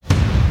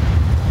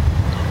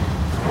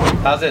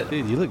How's it?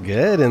 Dude, you look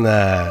good in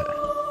that.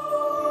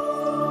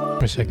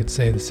 Wish I could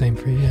say the same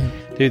for you.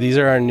 Dude, these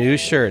are our new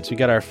shirts. We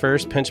got our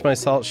first Pinch My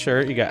Salt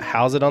shirt. You got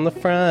How's It on the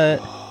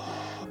front.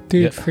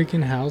 Dude,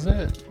 freaking how's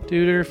it?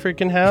 Dude, or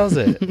freaking how's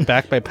it?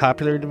 Backed by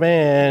popular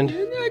demand.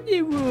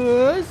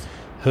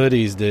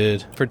 Hoodies,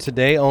 dude. For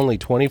today only,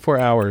 24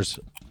 hours,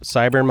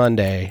 Cyber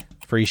Monday,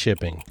 free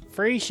shipping.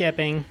 Free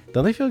shipping.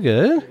 Don't they feel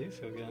good? They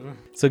feel good.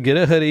 So get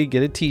a hoodie,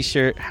 get a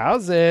t-shirt.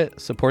 How's it?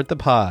 Support the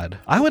pod.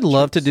 I would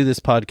love to do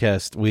this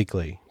podcast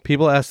weekly.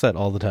 People ask that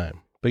all the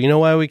time. But you know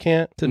why we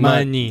can't?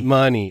 Money.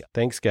 Money.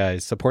 Thanks,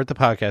 guys. Support the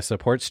podcast.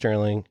 Support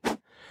Sterling. Hey,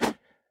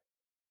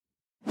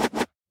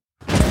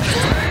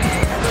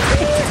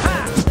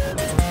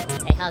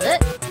 how's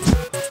it?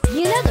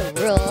 You know the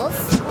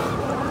rules.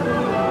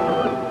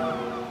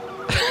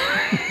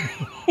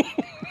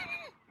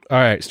 All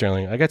right,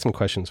 Sterling, I got some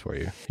questions for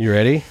you. You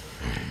ready?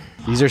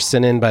 These are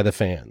sent in by the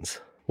fans.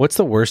 What's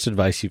the worst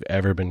advice you've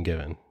ever been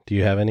given? Do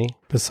you have any?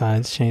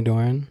 Besides Shane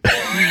Doran.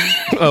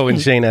 Oh,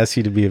 and Shane asked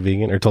you to be a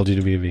vegan or told you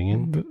to be a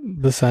vegan?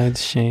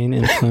 Besides Shane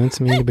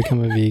influenced me to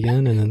become a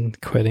vegan and then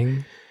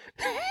quitting.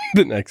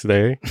 The next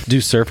day. Do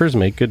surfers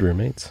make good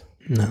roommates?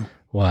 No.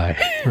 Why?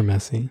 We're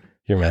messy.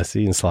 You're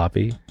messy and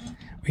sloppy?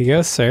 We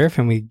go surf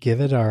and we give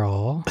it our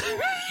all.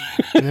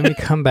 And then we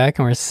come back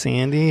and we're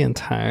sandy and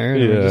tired.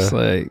 And we're just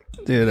like,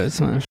 dude, I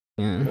just want to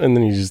and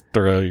then you just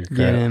throw your crap.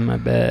 Get in my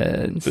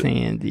bed,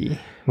 sandy.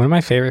 One of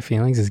my favorite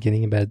feelings is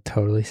getting in bed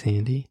totally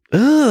sandy.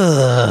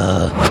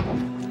 Ugh.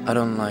 I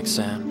don't like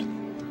sand.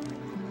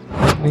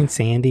 I mean,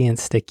 sandy and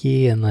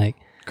sticky and like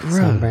Gross.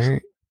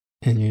 sunburnt.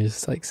 And you're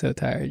just like so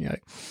tired. You're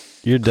like,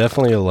 you're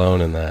definitely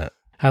alone in that.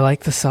 I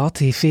like the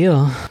salty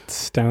feel.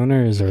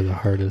 Stoners are the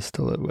hardest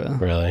to live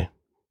with. Really?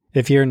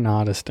 If you're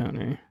not a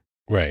stoner.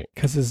 Right.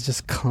 Because it's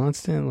just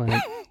constant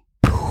like...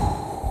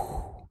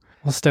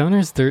 Well,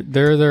 stoners,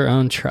 they're their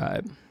own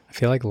tribe. I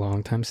feel like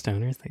longtime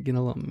stoners, they get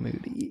a little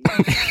moody.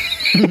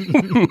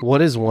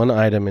 What is one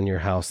item in your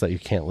house that you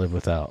can't live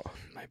without?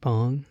 My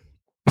bong.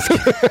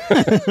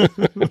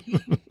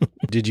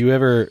 Did you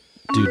ever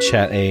do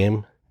chat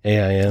AIM?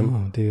 AIM?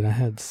 Oh, dude, I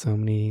had so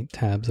many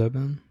tabs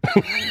open.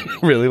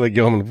 Really? Like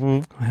go home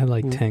and... I had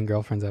like 10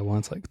 girlfriends at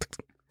once. Like,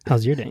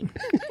 how's your day?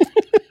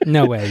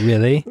 No way,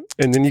 really?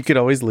 And then you could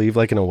always leave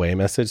like an away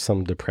message,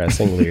 some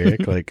depressing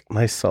lyric, like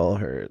 "my soul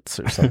hurts"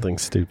 or something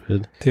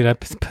stupid. Dude, I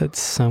put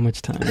so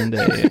much time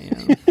into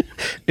AIM.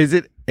 Is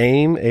it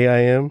AIM?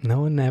 AIM? No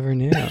one ever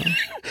knew.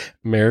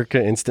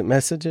 America Instant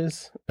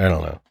Messages? I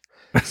don't know.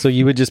 So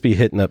you would just be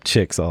hitting up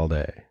chicks all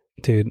day.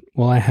 Dude,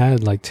 well, I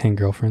had like 10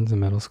 girlfriends in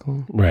middle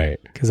school. Right.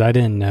 Because I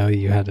didn't know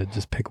you had to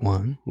just pick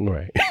one.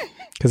 Right.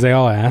 Because they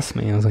all asked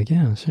me. I was like,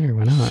 yeah, sure,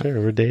 why not?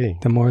 Sure, we're dating.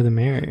 The more the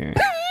merrier.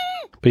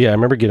 But yeah, I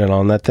remember getting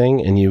on that thing,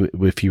 and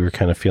if you were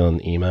kind of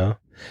feeling emo,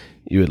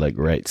 you would like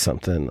write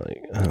something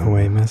like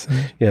away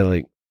message. Yeah,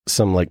 like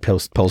some like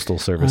postal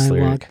service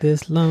lyric. I walk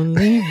this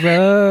lonely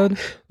road.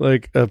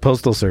 Like a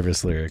postal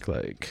service lyric,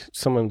 like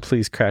 "someone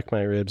please crack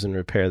my ribs and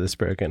repair this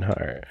broken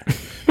heart."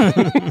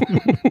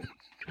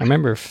 I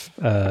remember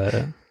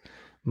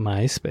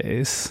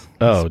MySpace.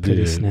 Oh, pretty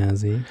dude,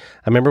 snazzy.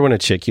 I remember when a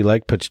chick you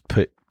like put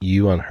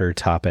you on her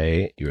top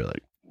 8. You were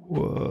like,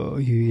 whoa,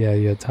 you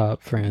had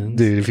top friends.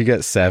 Dude, if you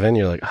got 7,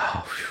 you're like,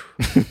 oh,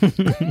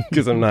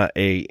 because I'm not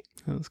 8.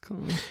 That was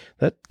cool.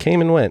 That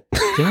came and went.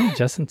 Didn't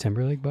Justin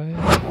Timberlake buy it?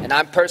 And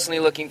I'm personally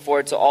looking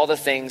forward to all the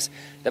things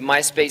that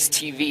MySpace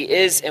TV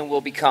is and will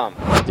become.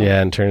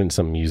 Yeah, and turn into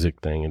some music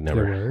thing. And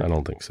never, Did it work? I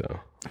don't think so.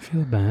 I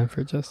feel bad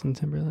for Justin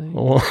Timberlake.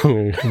 Well,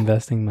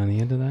 investing money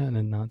into that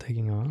and not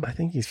taking off. I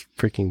think he's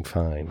freaking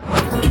fine.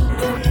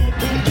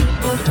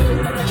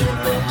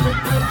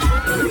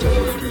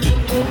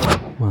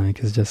 Why?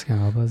 Because Jessica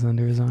Alba's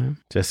under his arm?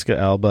 Jessica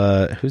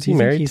Alba. Who's he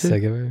married he's to?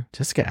 Sick of her?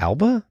 Jessica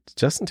Alba?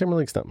 Justin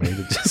Timberlake's not married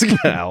to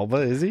Jessica Alba,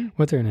 is he?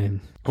 What's her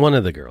name? One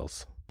of the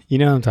girls. You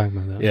know what I'm talking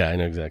about, though. Yeah, I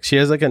know exactly. She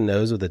has like a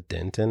nose with a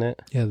dent in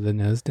it. Yeah, the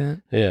nose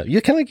dent. Yeah,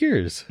 you kind of like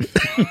yours.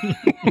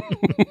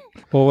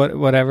 Well,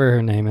 whatever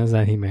her name is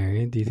that he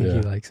married, do you think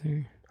he likes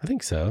her? I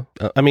think so.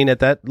 I mean, at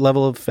that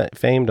level of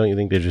fame, don't you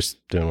think they're just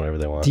doing whatever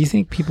they want? Do you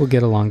think people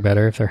get along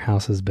better if their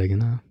house is big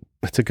enough?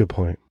 That's a good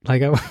point.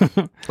 Like, I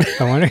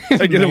wonder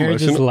if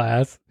marriages emotional.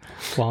 last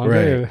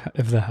longer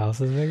if the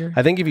house is bigger.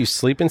 I think if you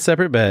sleep in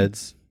separate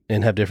beds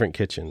and have different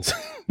kitchens,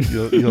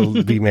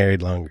 you'll be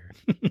married longer.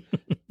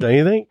 Don't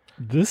you think?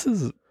 This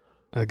is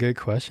a good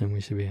question we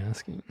should be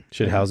asking.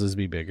 Should houses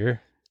be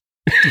bigger?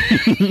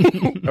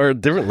 Or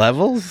different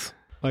levels?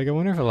 Like, I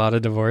wonder if a lot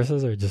of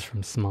divorces are just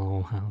from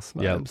small house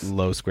vibes. Yeah,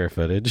 low square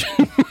footage.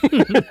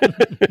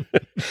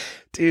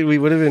 Dude, we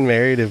would have been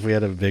married if we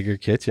had a bigger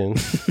kitchen.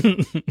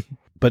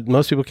 But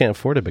most people can't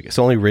afford a big...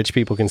 So only rich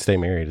people can stay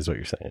married is what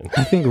you're saying.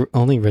 I think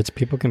only rich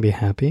people can be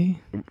happy.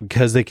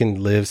 Because they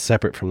can live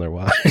separate from their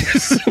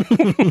wives.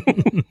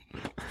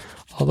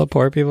 All the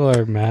poor people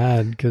are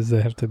mad because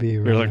they have to be...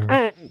 They're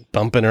like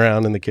bumping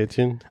around in the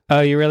kitchen. Oh,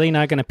 you're really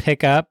not going to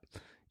pick up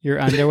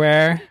your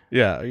underwear?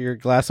 Yeah, your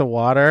glass of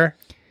water.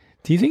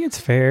 Do you think it's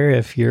fair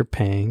if you're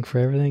paying for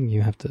everything,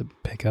 you have to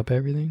pick up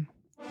everything?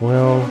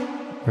 Well,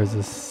 Or is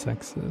this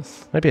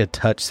sexist? Might be a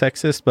touch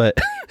sexist, but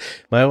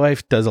my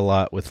wife does a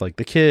lot with like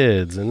the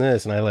kids and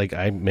this, and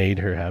I made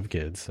her have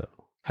kids.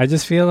 I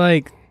just feel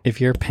like if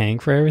you're paying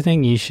for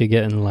everything, you should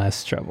get in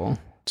less trouble.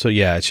 So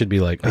yeah, it should be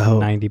like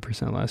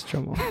 90% less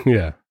trouble.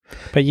 Yeah.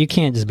 But you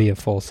can't just be a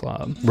full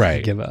slob.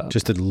 Right. Give up.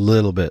 Just a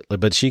little bit.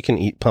 But she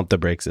can pump the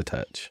brakes a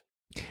touch.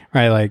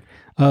 Right, like,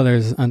 oh,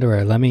 there's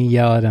underwear. Let me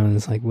yell at him. And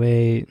it's like,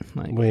 wait,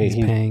 he's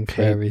paying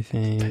for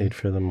everything. Paid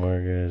for the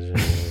mortgage.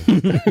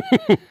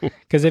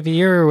 Because if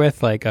you're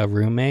with like a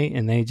roommate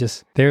and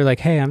they're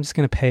like, hey, I'm just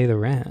going to pay the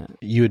rent.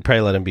 You would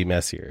probably let him be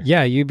messier.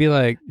 Yeah, you'd be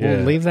like,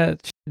 well, leave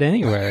that shit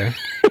anywhere.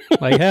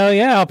 Like, hell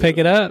yeah, I'll pick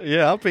it up.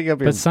 Yeah, I'll pick up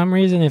your... But some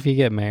reason, if you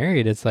get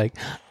married, it's like,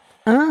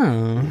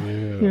 oh,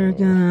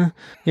 you're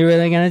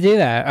really gonna do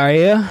that, are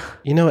you?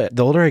 You know,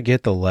 the older I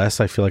get, the less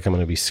I feel like I'm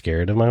gonna be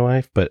scared of my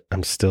wife, but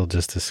I'm still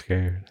just as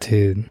scared.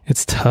 Dude,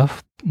 it's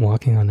tough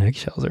walking on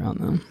eggshells around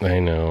them. I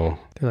know.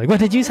 They're like, what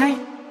did you say?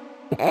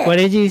 What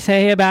did you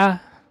say about...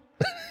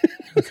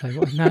 It's like,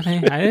 well,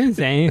 nothing. I didn't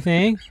say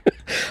anything.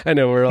 I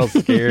know, we're all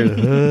scared.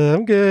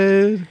 I'm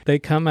good. They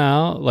come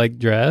out like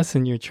dressed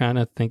and you're trying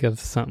to think of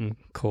something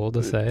cool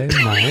to say.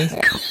 Nice.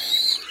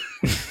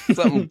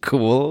 Something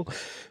cool.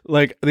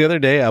 Like the other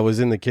day I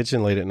was in the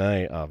kitchen late at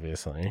night,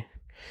 obviously.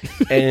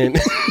 And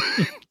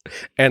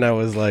and I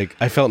was like,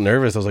 I felt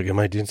nervous. I was like, am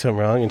I doing something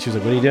wrong? And she was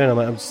like, what are you doing? I'm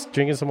like, I'm just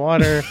drinking some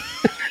water.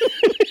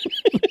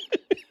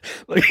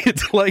 Like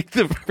it's like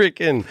the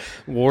freaking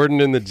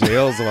warden in the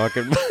jails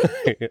walking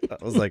by.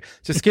 I was like,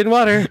 just getting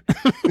water.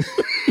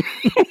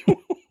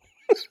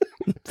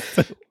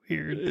 So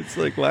weird. It's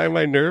like, why am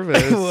I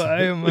nervous?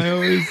 Why am I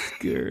always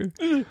scared?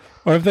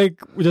 Or if they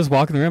just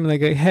walk in the room and they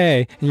go,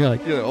 hey, and you're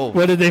like,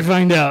 what did they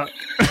find out?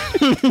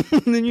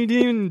 Then you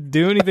didn't even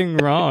do anything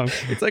wrong.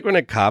 It's like when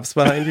a cop's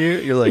behind you,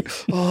 you're like,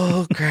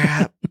 oh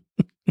crap.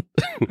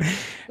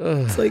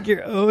 It's like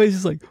you're always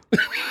just like,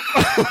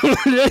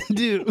 what did I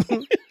do?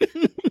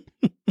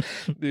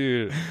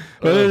 Dude,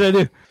 what did I do?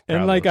 And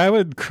problem. like I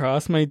would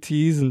cross my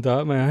T's and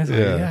dot my I's. Like,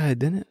 Yeah.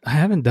 I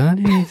haven't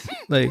done anything.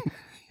 Like,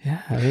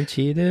 yeah, I haven't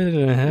cheated.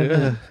 And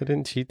I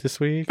didn't cheat this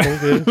week. I'm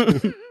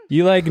good.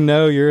 You like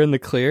know you're in the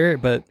clear,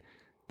 but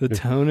the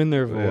tone in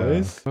their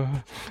voice.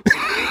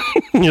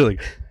 You're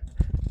like,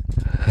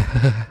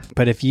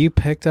 but if you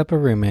picked up a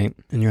roommate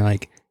and you're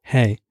like,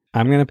 hey,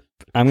 I'm gonna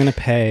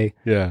pay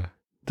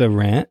the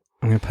rent.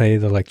 I'm gonna pay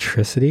the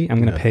electricity. I'm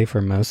gonna pay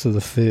for most of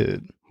the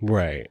food.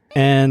 right.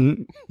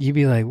 And you'd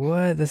be like,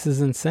 what? This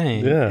is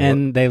insane. Yeah.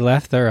 And they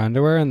left their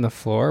underwear on the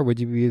floor. Would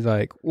you be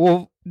like,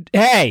 well,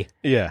 hey?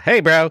 Yeah. Hey,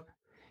 bro.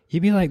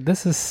 You'd be like,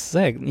 this is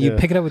sick. You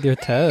pick it up with your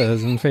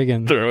toes and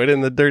freaking Throw it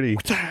in the dirty.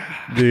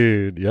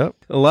 Dude, yep.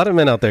 A lot of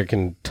men out there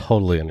can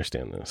totally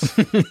understand this.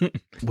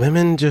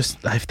 Women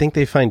I think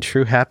they find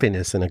true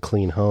happiness in a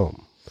clean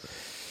home.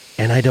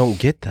 And I don't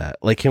get that.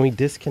 Like, can we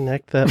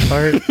disconnect that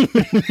part?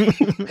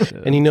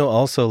 And you know,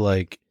 also,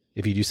 like,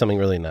 if you do something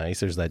really nice,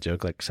 there's that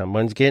joke, like,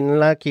 someone's getting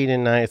lucky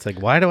tonight. It's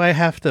like, why do I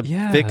have to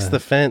fix the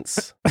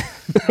fence?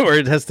 Or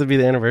it has to be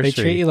the anniversary.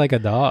 They treat you like a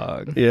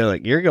dog. Yeah,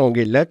 like, you're going to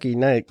get lucky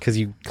tonight because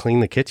you clean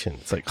the kitchen.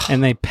 It's like,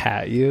 And they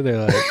pat you.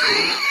 They're like...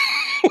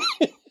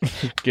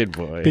 good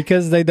boy.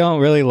 Because they don't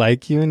really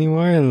like you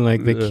anymore. And,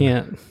 like, they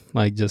can't,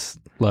 like, just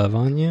love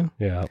on you.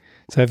 Yeah.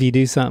 So if you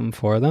do something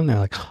for them, they're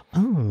like,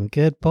 oh,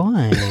 good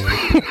boy.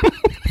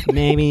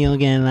 Maybe you'll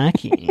get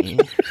lucky.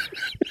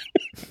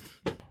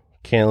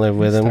 Can't live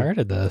with him.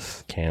 Started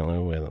this. Can't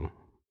live with him.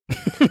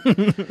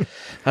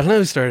 I don't know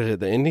who started it.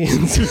 The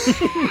Indians.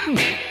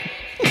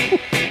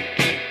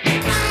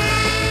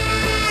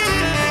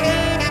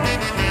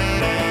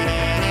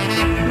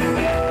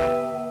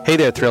 Hey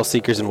there, thrill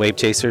seekers and wave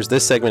chasers.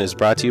 This segment is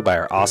brought to you by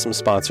our awesome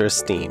sponsor,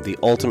 Esteem, the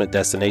ultimate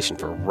destination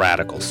for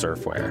radical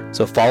surfwear.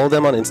 So follow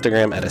them on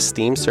Instagram at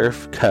Esteem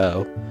Surf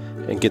Co.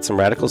 and get some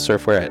radical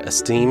surfwear at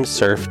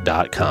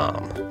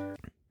esteemsurf.com.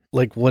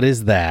 Like, what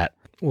is that?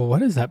 Well,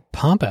 what is that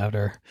pump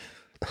outer?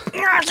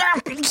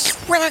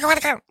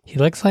 He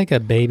looks like a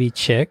baby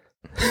chick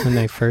when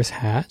they first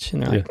hatch.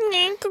 And they're like,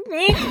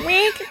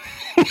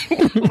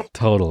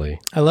 Totally.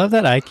 I love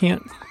that I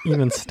can't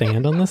even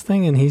stand on this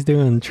thing and he's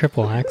doing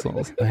triple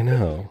axles. I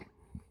know.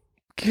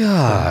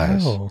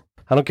 Gosh. Oh.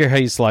 I don't care how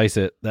you slice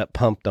it. That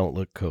pump don't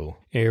look cool.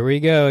 Here we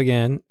go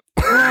again.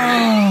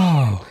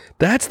 Oh,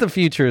 that's the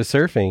future of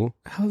surfing.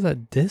 How's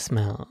that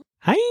dismount?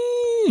 Hi.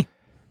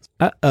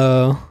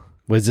 Uh-oh.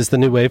 Was this the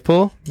new wave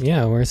pool?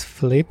 Yeah, where's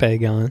Felipe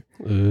gone?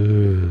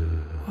 Ooh.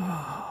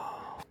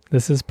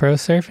 This is pro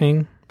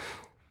surfing.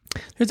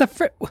 There's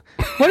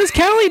what is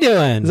Kelly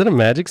doing? Is it a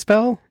magic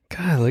spell?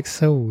 God, it looks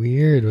so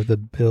weird with the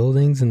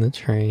buildings and the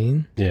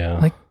train. Yeah.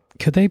 Like,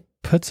 could they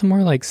put some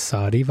more like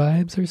Saudi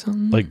vibes or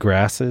something? Like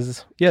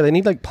grasses? Yeah, they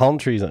need like palm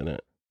trees on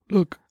it.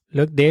 Look,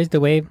 there's the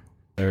wave.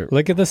 There.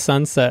 Look at the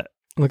sunset.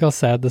 Look how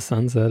sad the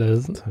sunset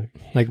is.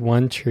 Like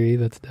one tree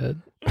that's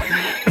dead.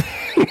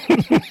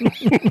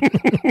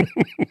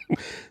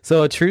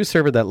 So a true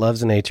surfer that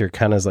loves nature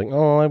kind of is like,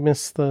 oh, I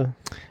miss the...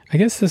 I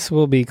guess this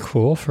will be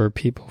cool for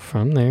people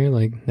from there.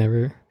 Like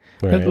never...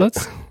 Right.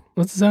 But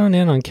let's zone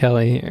in on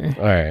Kelly here.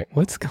 All right.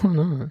 What's going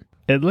on?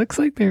 It looks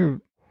like they're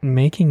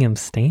making him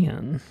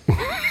stand.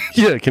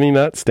 Yeah, can he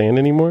not stand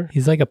anymore?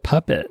 He's like a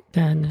puppet.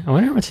 And I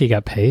wonder how much he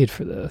got paid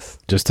for this.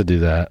 Just to do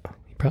that.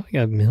 He probably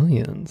got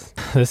millions.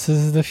 This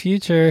is the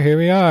future. Here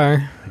we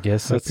are. I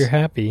guess Hope you're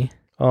happy.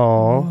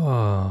 Oh.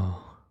 Oh.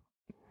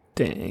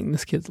 Dang,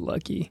 this kid's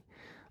lucky.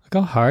 Look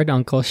how hard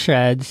Uncle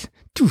shreds.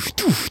 Doof,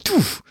 doof,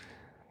 doof.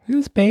 Look at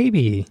this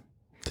baby.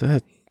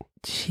 That,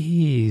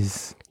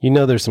 jeez. you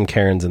know there's some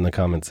Karens in the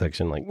comment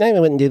section like, no, I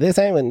wouldn't do this.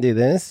 I wouldn't do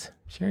this.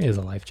 Sure, he has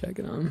a life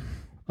jacket on.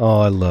 Oh,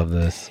 I love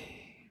this.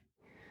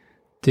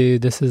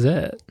 Dude, this is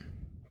it.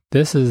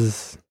 This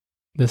is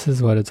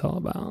what it's all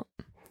about.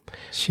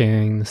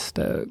 Sharing the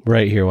stoke.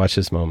 Right here, watch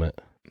this moment.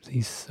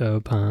 He's so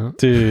pumped.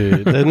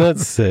 Dude, isn't that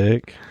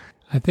sick?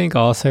 I think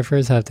all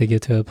surfers have to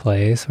get to a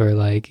place where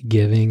like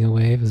giving a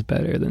wave is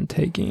better than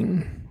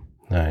taking.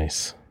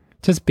 Nice.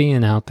 Just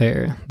being out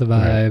there, the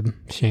vibe,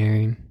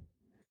 sharing.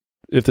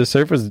 If the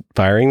surf was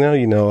firing though,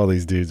 you know all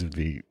these dudes would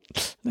be,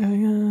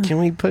 Yeah. can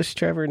we push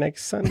Trevor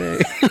next Sunday?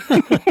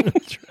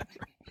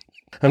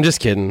 I'm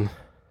just kidding.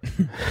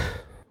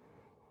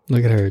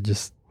 Look at her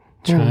just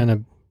trying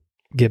to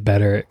get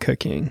better at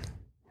cooking.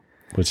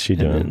 What's she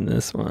And doing? then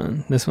this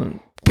one,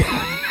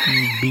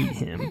 you beat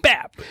him.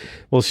 Bap!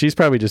 Well, she's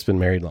probably just been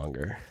married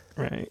longer.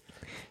 Right.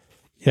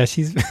 Yeah,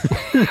 she's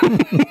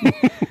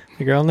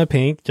the girl in the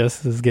pink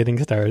just is getting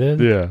started.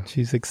 Yeah.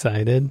 She's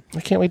excited.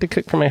 I can't wait to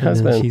cook for my And then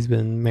husband. she's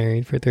been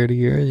married for 30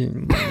 years.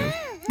 And,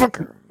 fuck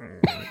her.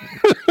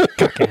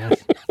 Cock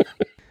ass.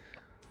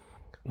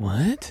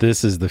 What?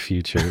 This is the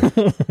future.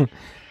 What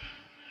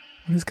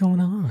is going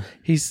on?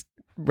 He's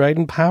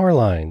riding power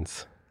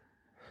lines.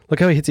 Look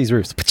how he hits these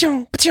roofs.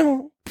 Pa-chung,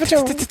 pa-chung,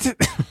 pa-chung.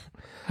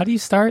 How do you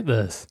start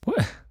this?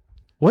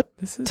 What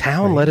This is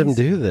town let him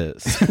crazy. do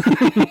this?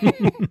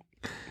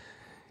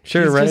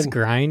 Sure, He's right? just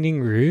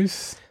grinding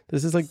roofs.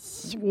 This is like,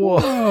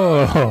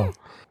 whoa.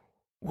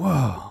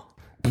 Whoa.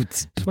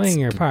 Swing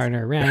your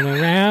partner round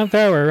and round,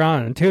 throw her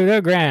on to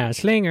the ground,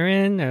 sling her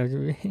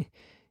in.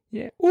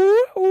 Yeah.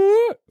 Ooh,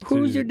 ooh.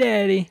 Who's your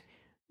daddy?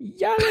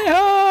 Yally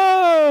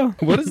ho!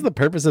 What is the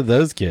purpose of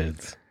those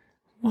kids?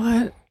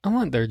 What? I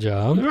want their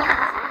job.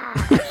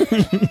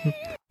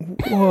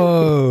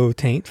 Whoa.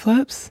 Taint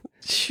flips?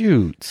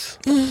 Shoots.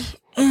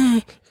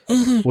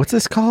 What's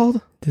this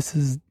called? This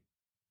is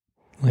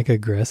like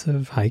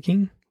aggressive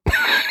hiking?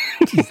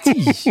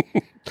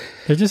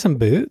 They're just some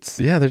boots?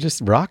 Yeah, they're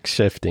just rock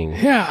shifting.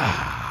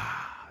 Yeah.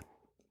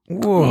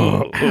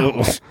 Whoa.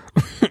 Ow.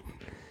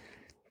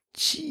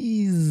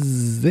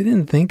 Jeez. They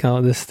didn't think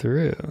all this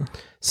through.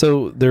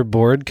 So they're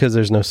bored because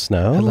there's no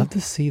snow? I'd love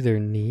to see their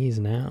knees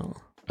now.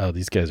 Oh,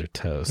 these guys are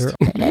toast.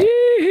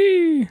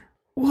 Yee!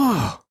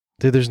 Whoa.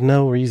 Dude, there's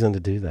no reason to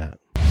do that.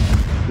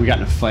 We got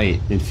in a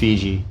fight in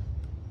Fiji.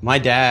 My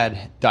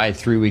dad died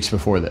 3 weeks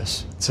before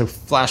this. So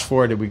flash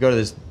forward, we go to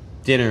this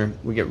dinner,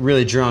 we get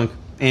really drunk.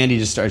 Andy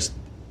just starts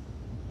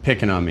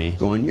picking on me,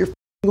 going, "You're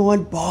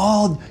going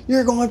bald.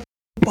 You're going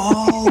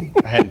bald."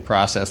 I hadn't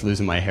processed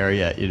losing my hair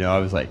yet, you know. I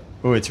was like,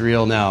 "Oh, it's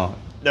real now.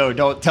 No,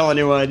 don't tell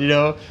anyone," you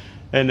know.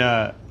 And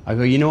I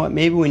go, "You know what?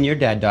 Maybe when your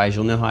dad dies,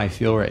 you'll know how I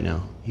feel right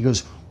now." He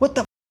goes, "What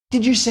the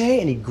did you say?"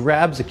 And he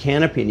grabs a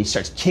canopy and he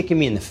starts kicking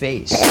me in the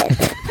face.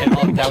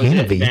 And that was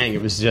it. Bang.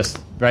 It was just,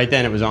 right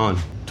then it was on.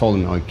 Told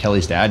him, oh,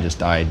 Kelly's dad just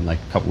died like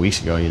a couple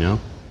weeks ago, you know?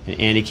 And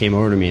Andy came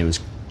over to me and was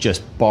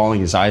just bawling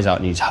his eyes out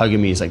and he's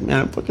hugging me. He's like,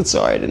 "Man, I'm fucking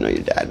sorry. I didn't know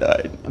your dad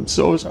died. I'm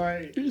so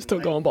sorry." You're still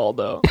going bald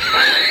though. A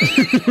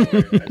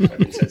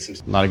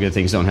lot of good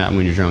things don't happen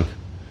when you're drunk.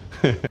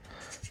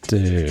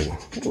 Dude.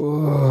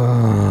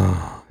 Whoa.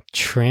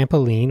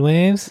 Trampoline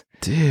waves?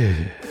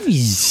 Dude.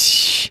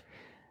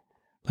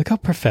 Look how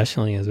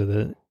professional he is with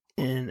it.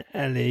 And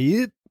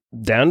alley-oop.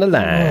 Down the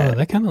line. Oh,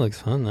 that kind of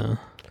looks fun though.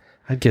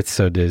 I'd get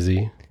so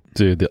dizzy.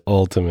 Dude, the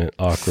ultimate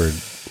awkward.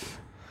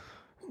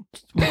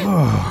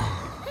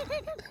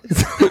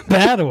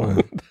 Bad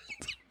one.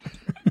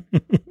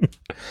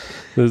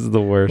 This is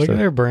the worst. Look at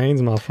their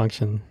brains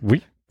malfunction.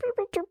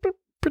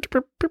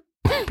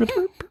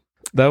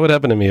 That would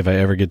happen to me if I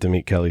ever get to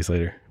meet Kelly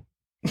Slater.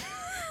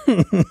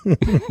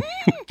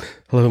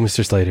 Hello,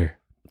 Mr. Slater.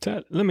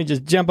 Let me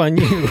just jump on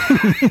you.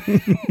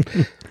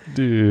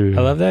 Dude.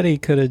 I love that he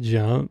could have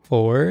jumped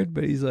forward,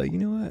 but he's like, you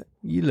know what?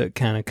 You look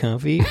kind of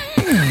comfy.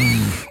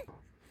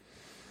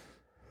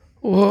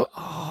 Whoa.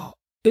 Oh,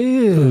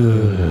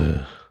 ew.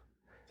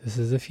 This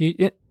is a few.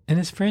 And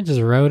his friend just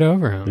rode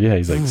over him. Yeah,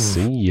 he's like,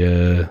 see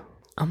ya.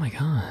 Oh my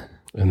God.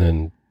 And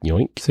then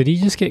yoink. So do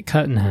you just get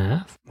cut in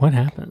half? What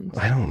happens?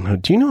 I don't know.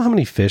 Do you know how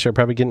many fish are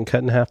probably getting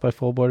cut in half by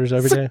full boarders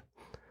every day?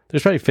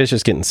 There's probably fish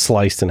just getting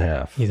sliced in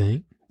half. You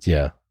think?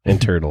 Yeah. And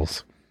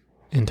turtles.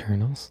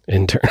 Internals?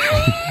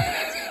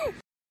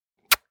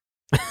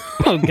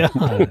 Oh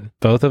God.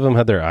 Both of them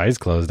had their eyes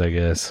closed, I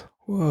guess.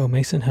 Whoa,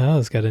 Mason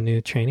Ho's got a new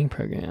training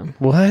program.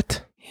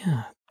 What?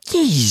 Yeah.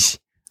 Jeez.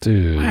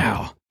 Dude.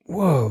 Wow.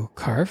 Whoa,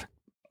 Carve.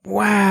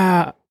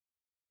 Wow.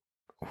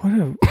 What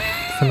a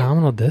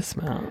phenomenal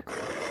dismount.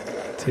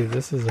 Dude,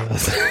 this is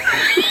us.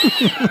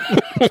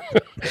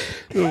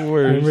 The worst.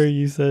 Remember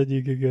you said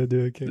you could go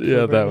do a kickflip?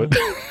 Yeah, that right would.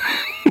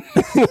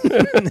 now?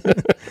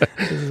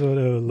 This is what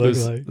it would look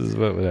like. This is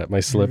what my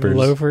slippers.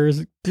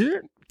 Loafers.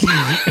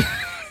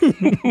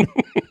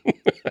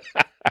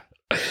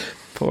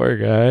 Poor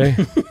guy.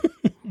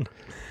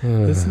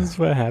 This is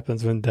what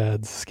happens when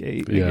dads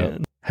skate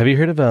again. Have you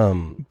heard of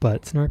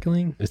butt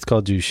snorkeling? It's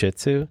called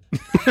Jiu-Jitsu.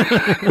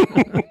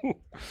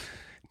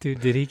 Dude,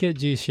 did he get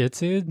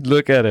Jiu-Jitsu?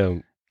 Look at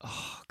him.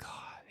 Oh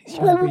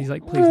God, he's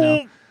like, please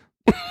no.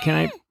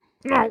 Can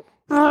I?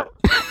 No.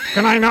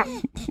 Can I not?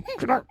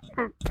 Can I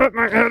put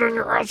my head in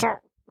your asshole?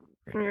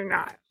 Can you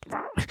not?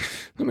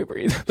 Let me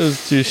breathe.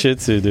 That's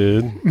Jiu-Jitsu,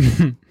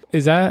 dude.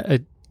 Is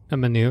that a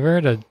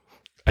maneuver to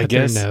put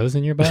their nose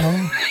in your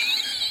butthole?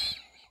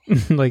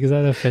 Like, is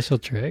that an official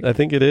trick? I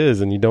think it is,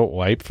 and you don't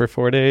wipe for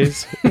 4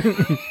 days.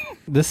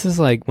 This is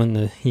like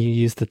when you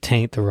use the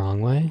taint the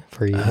wrong way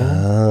for evil.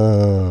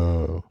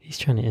 Oh. He's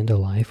trying to end a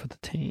life with the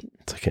taint.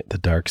 It's like the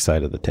dark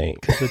side of the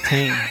taint. The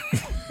taint.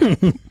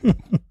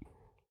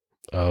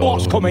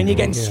 What's coming? You're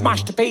getting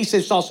smashed to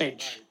pieces,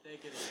 sausage.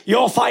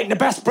 You're fighting the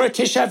best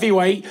British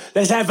heavyweight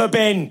there's ever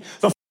been.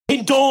 The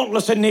f***ing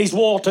dauntless in these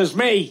waters,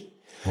 me.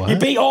 What? You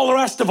beat all the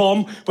rest of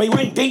them, but you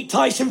ain't beat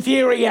Tyson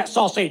Fury yet,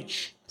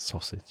 sausage.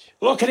 Sausage.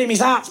 Look at him, his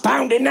heart's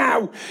pounding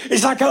now.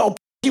 He's like a little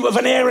with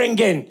an earring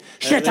in.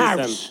 Shit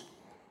house.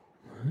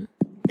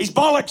 His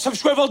bollocks have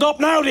shriveled up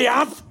now, they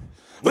have.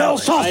 Little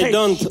sausage. I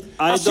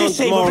don't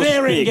more with an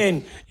earring speak.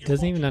 in. He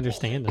doesn't even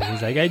understand them.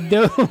 He's like, I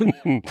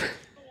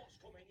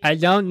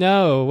don't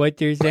know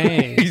what you're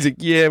saying. He's like,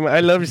 yeah,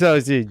 I love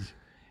sausage.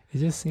 It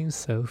just seems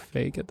so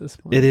fake at this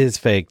point. It is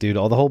fake, dude.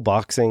 All the whole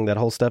boxing, that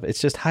whole stuff, it's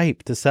just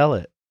hype to sell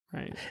it.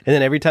 Right. And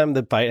then every time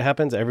the fight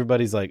happens,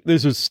 everybody's like,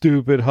 this is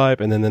stupid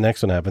hype. And then the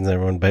next one happens and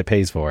everyone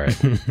pays for it.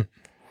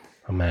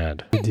 I'm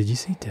mad. Did you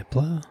see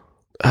Diplo?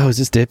 Oh, is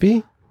this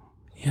Dippy?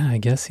 Yeah, I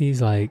guess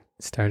he's like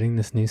starting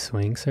this new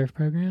swing surf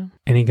program.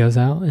 And he goes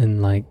out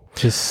and like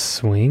just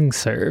swing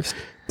surfs.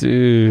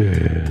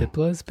 Dude.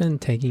 Diplo's been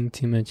taking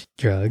too much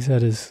drugs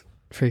at his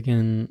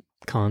freaking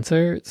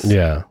concerts.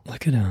 Yeah.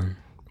 Look at him.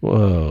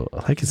 Whoa.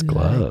 I like his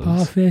gloves.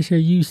 Paul Fisher,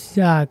 you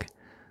suck.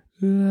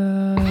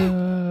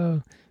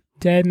 Whoa.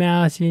 Dead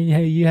Mouse,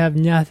 you have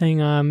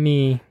nothing on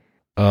me.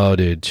 Oh,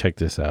 dude, check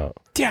this out.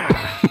 Yeah.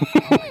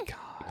 Oh my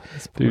God.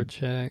 This poor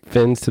chick.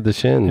 Fins to the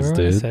shins,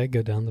 Everyone dude. said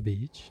go down the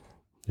beach.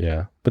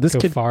 Yeah. But this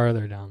Go kid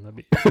farther down the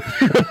beach.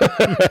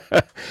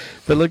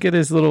 But look at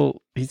his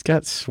little, he's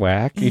got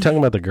swag. You talking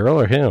about the girl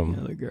or him?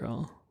 Yeah, the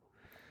girl.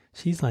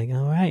 She's like,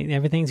 all right,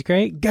 everything's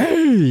great.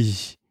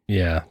 Gosh.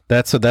 Yeah.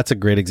 That's a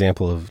great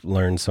example of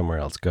learn somewhere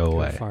else. Go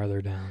away.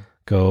 Farther down.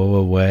 Go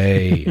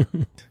away.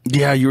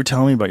 Yeah, you were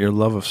telling me about your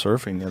love of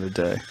surfing the other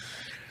day.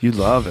 You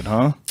love it,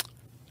 huh?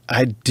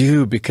 I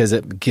do, because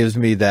it gives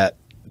me that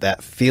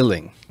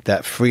feeling,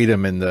 that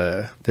freedom, and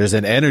there's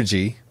an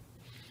energy.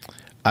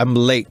 I'm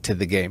late to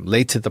the game,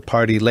 late to the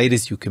party, late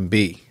as you can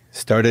be.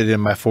 Started in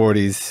my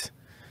 40s,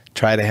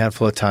 tried a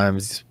handful of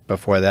times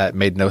before that,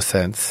 made no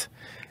sense.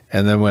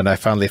 And then when I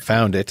finally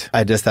found it,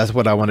 that's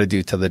what I want to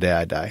do till the day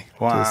I die.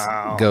 Wow. Just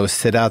go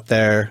sit out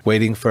there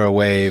waiting for a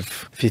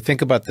wave. If you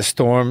think about the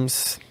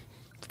storms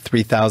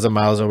 3,000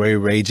 miles away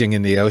raging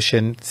in the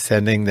ocean,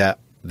 sending that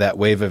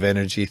wave of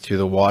energy through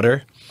the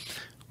water,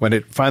 when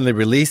it finally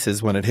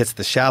releases, when it hits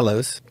the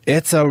shallows,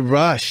 it's a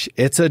rush,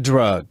 it's a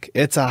drug,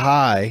 it's a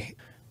high.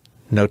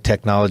 No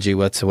technology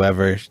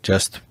whatsoever,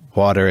 just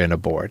water and a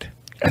board.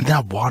 And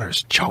that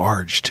water's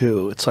charged,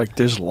 too. It's like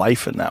there's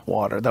life in that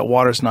water. That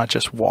water's not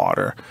just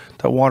water.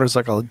 That water's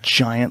like a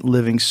giant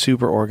living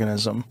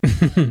superorganism.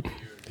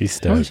 He's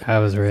I wish stoked. I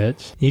was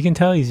rich. You can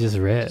tell he's just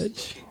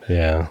rich.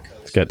 Yeah.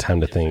 He's got time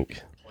to think.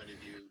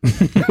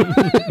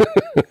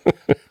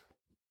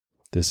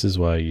 This is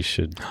why you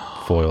should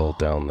foil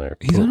down there.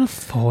 He's on a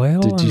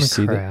foil Did in you the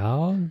see that?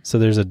 crowd. So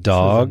there's a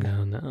dog.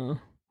 No.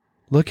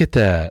 Look at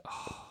that.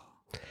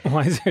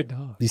 Why is there a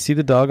dog? You see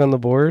the dog on the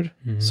board?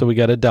 Mm-hmm. So we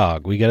got a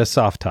dog. We got a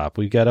soft top.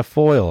 We got a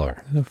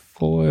foiler. The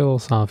foil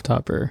soft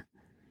topper.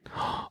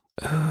 I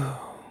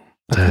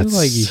feel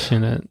like you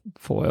shouldn't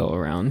foil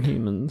around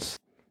humans.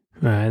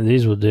 All right,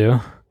 these will do.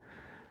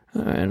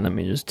 All right, let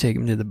me just take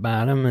him to the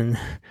bottom and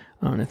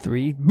on a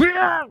 3.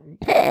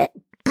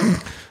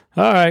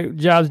 All right,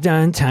 job's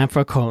done. Time for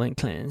a colon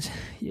cleanse.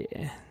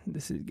 Yeah,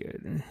 this is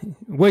good.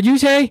 What'd you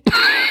say?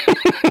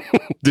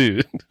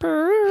 Dude.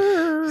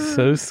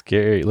 So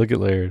scary. Look at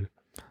Laird.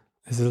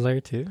 This is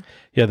Laird too?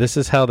 Yeah, this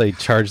is how they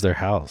charge their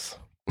house.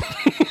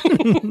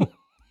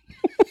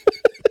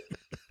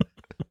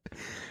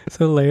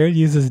 So Laird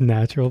uses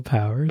natural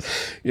powers?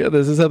 Yeah,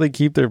 this is how they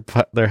keep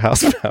their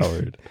house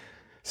powered.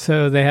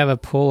 So they have a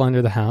pool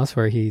under the house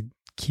where he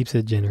keeps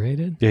it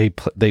generated? Yeah,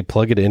 they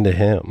plug it into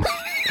him.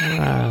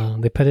 Wow.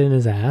 They put it in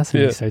his ass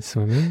and he starts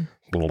swimming?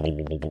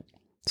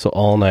 So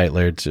all night,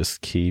 Laird's just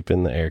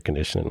keeping the air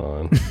conditioning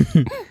on.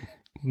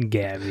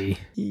 Gabby,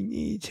 you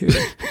need to.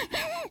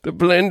 The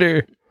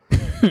blender.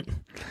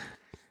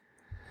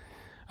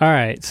 All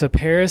right, so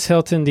Paris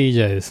Hilton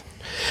DJs.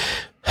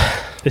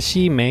 Is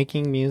she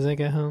making music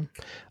at home?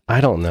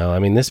 I don't know. I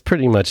mean, this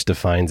pretty much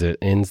defines it,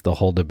 ends the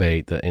whole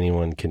debate that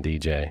anyone can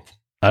DJ.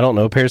 I don't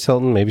know Paris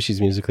Hilton. Maybe she's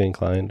musically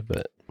inclined,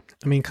 but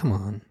I mean, come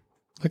on.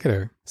 Look at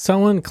her.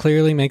 Someone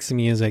clearly makes the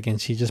music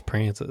and she just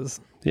prances.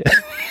 Yeah.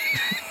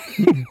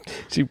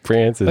 She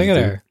prances. Look at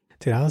her.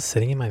 Dude, I was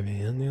sitting in my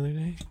van the other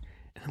day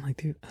and I'm like,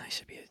 dude, I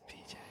should be a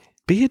DJ.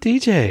 Be a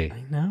DJ.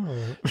 I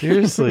know.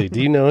 Seriously.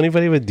 Do you know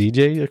anybody with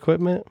DJ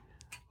equipment?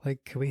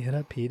 Like, could we hit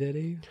up P.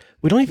 Diddy?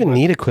 We don't even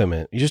need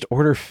equipment. You just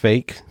order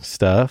fake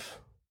stuff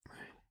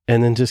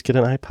and then just get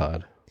an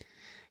iPod.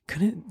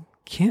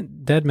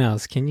 Can't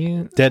Deadmau5, can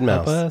you Deadmau5.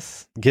 help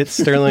us? Get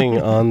Sterling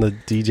on the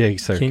DJ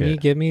circuit. Can you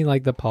give me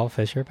like the Paul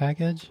Fisher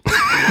package?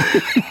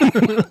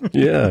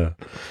 Yeah.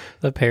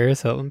 The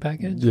Paris Hilton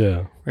package?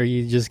 Yeah. Where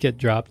you just get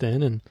dropped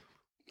in and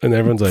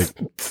everyone's like,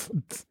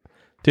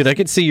 dude, I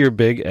could see your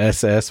big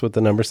SS with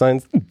the number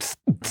signs.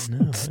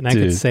 no. And I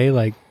could say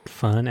like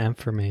fun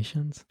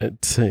affirmations.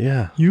 It's,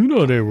 yeah. You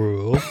know the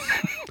rules.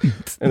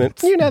 And then,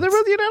 you know the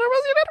rules, you know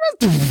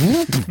the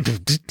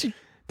rules.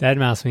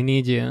 Deadmau5, we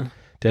need you.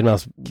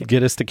 Deadmau5,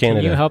 get us to Canada.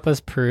 Can you help us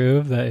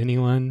prove that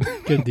anyone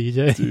could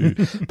DJ?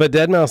 Dude. But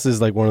Deadmau5 is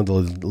like one of the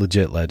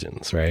legit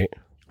legends, right?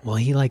 Well,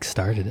 he like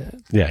started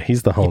it. Yeah,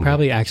 he's the homie. He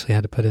probably actually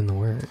had to put in the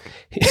work.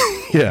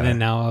 Yeah. And then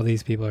now all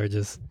these people are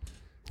just...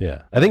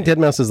 Yeah. I think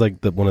Deadmau5 is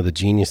like one of the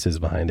geniuses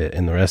behind it,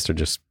 and the rest are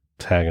just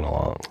tagging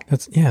along.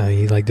 Yeah,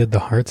 he like did the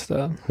hard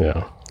stuff.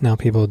 Yeah. Now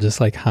people just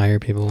like hire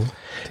people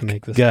to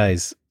make this.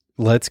 Guys,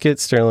 let's get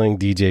Sterling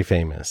DJ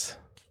famous.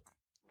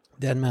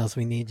 Deadmau5,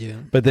 we need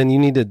you. But then you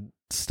need to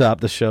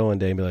stop the show one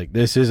day and be like,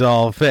 this is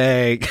all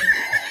fake.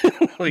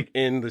 Like,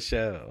 end the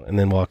show and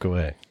then walk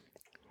away.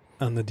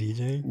 On the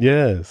DJ?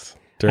 Yes.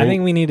 I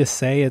think we need to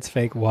say it's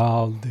fake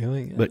while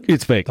doing it. Like,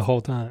 it's fake. The whole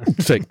time.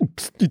 It's fake.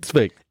 It's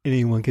fake.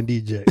 Anyone can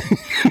DJ.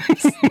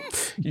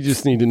 You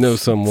just need to know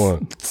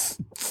someone.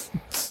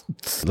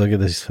 Look at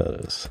these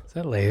photos. Is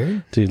that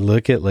Laird? Dude,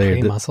 look at Laird.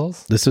 Pretty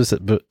muscles? This was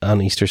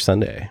on Easter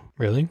Sunday.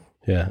 Really?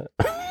 Yeah.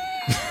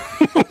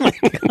 Oh my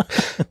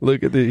God.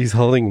 Look at he's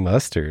holding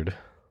mustard.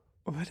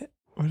 What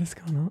is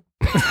going on?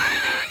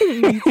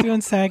 He's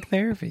doing SAG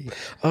therapy.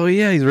 Oh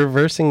yeah, he's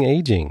reversing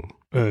aging.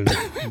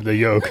 The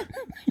yoke.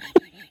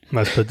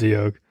 Must put the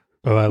yoke.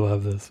 Oh, I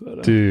love this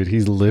photo. Dude,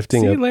 he's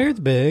lifting up. Laird's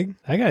big.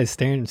 That guy's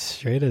staring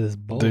straight at his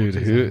bowl. Dude,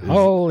 who is...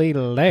 Holy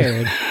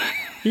Laird.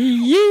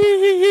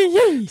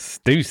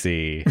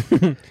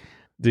 Stussy.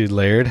 Dude,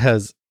 Laird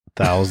has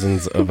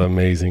thousands of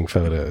amazing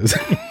photos.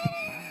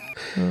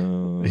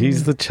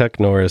 He's the Chuck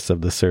Norris of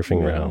the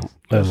surfing realm.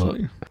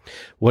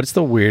 What's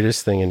the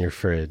weirdest thing in your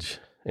fridge?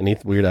 Any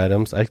weird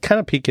items? I kind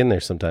of peek in there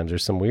sometimes.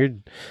 There's some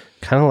weird,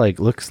 kind of like,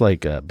 looks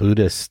like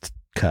Buddhist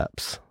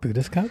cups.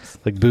 Buddhist cups?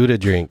 Like Buddha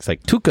drinks,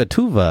 like Tuka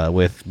Tuva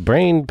with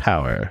brain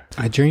power.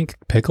 I drink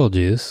pickle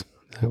juice.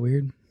 Is that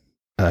weird?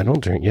 I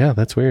don't drink. Yeah,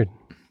 that's weird.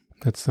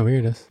 That's the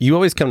weirdest. You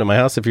always come to my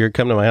house. If you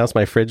come to my house,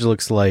 my fridge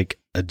looks like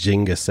a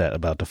Jenga set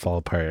about to fall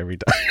apart every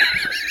time.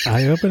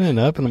 I open it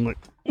up and I'm like,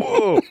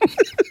 whoa.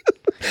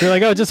 You're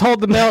like, oh, just hold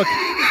the milk.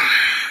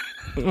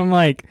 I'm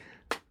like,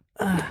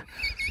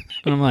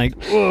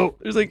 whoa.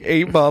 There's like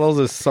 8 bottles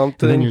of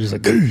something. And then you're just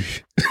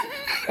like,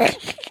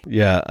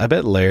 yeah, I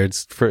bet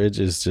Laird's fridge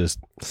is just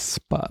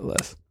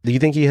spotless. Do you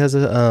think he has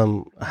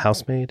a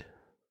housemaid?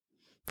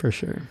 For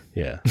sure.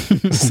 Yeah.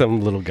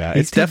 Some little guy.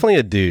 It's definitely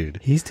a dude.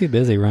 He's too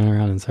busy running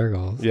around in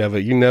circles. Yeah,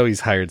 but you know he's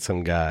hired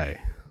some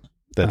guy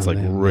that's like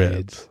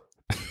ripped.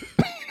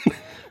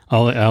 I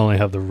only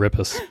have the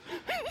rippest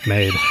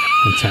maid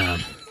in town.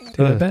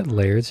 Dude, I bet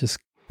Laird just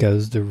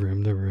goes to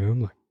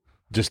room. Like,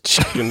 just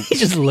checking. He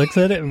just looks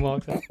at it and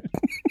walks out.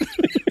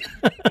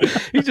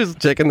 He's just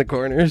checking the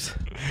corners.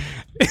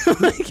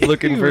 Like,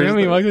 looking for his...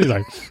 He walks in, he's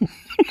like...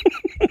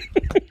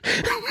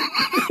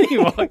 He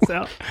walks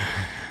out.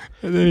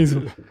 And then he's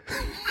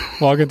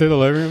walking through the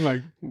living room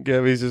like...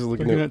 Gabby's just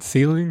looking at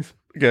ceilings.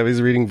 Gabby's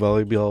reading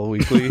Volleyball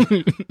Weekly.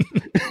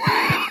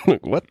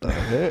 Like, what the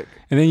heck?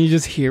 And then you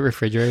just hear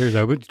refrigerators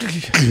open.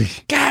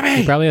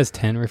 Gabby! He probably has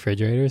 10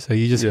 refrigerators, so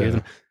you just hear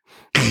them.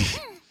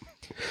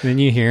 Then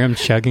you hear him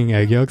chugging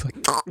egg yolks. Like,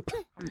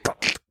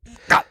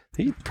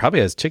 he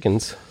probably has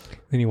chickens.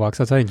 Then he walks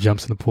outside and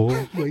jumps in the pool.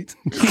 Wait.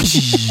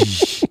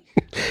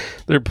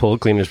 Their pool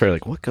cleaners probably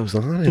like, what goes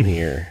on in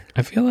here?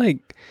 I feel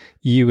like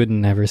you would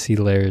never see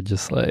Laird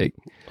just like...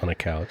 On a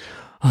couch.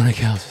 On a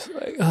couch. Just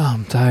like, oh,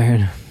 I'm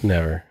tired.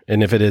 Never.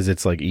 And if it is,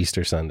 it's like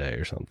Easter Sunday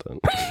or something.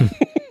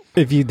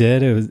 If you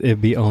did,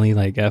 it'd be only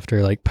like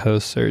after like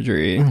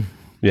post-surgery.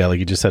 Yeah, like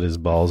he just had his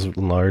balls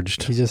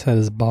enlarged. He just had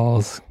his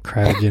balls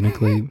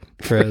cryogenically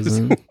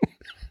frozen.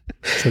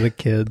 To the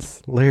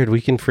kids. Laird,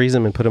 we can freeze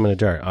them and put them in a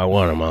jar. I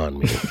want them on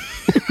me.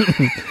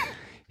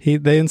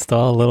 They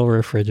install a little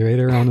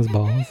refrigerator on his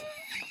balls.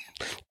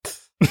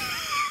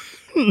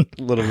 A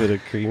little bit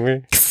of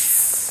creamer.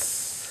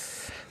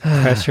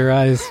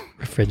 Pressurized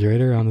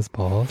refrigerator on his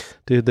balls.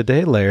 Dude, the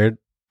day Laird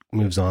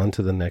moves on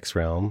to the next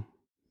realm.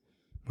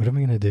 What am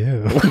I going to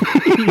do?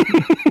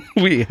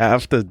 We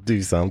have to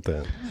do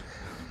something.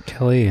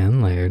 Kelly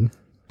and Laird.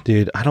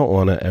 Dude, I don't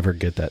want to ever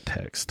get that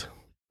text.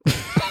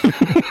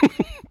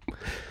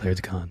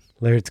 Laird's gone.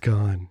 Laird's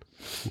gone.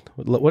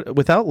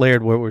 Without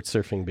Laird, where would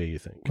surfing be, you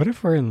think? What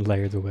if we're in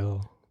Laird's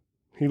will?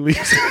 He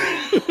leaves.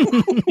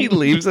 He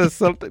leaves us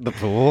something. The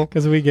pool.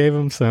 Because we gave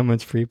him so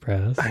much free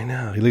press. I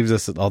know. He leaves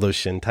us all those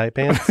shin tight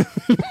pants.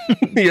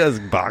 He has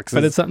boxes.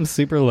 But it's something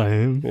super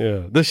lame.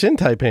 Yeah. The shin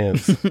tight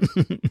pants.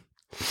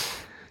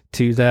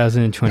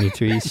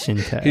 2023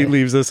 Shintai. He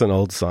leaves us an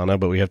old sauna,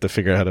 but we have to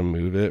figure out how to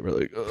move it. We're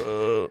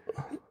like,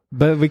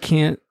 But we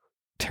can't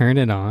turn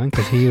it on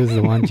because he was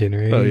the one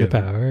generating the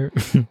power.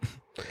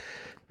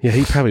 Yeah,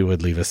 he probably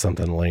would leave us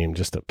something lame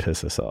just to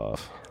piss us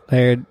off.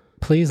 Laird,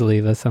 please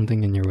leave us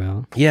something in your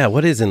will. Yeah,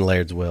 what is in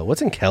Laird's will?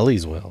 What's in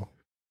Kelly's will?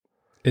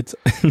 It's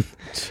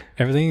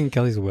everything in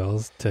Kelly's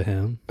will's to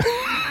him.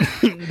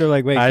 They're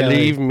like, wait, I Kelly,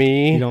 leave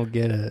me. You don't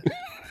get it.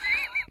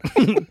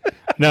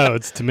 No,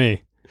 it's to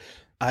me.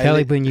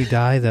 Kelly, when you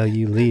die, though,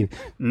 you leave.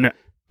 No,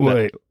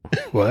 wait,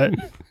 what?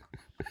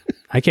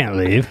 I can't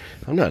leave.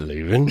 I'm not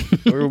leaving.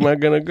 Where am I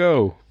going to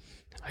go?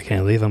 I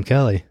can't leave. I'm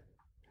Kelly.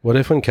 What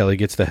if when Kelly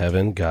gets to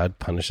heaven, God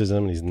punishes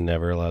him and he's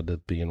never allowed to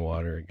be in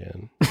water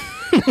again?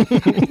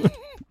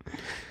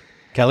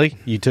 Kelly,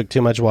 you took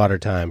too much water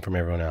time from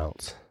everyone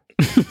else.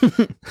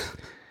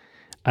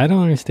 I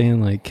don't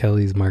understand, like,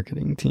 Kelly's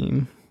marketing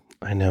team.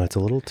 I know, it's a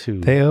little too...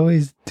 They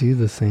always do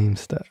the same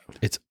stuff.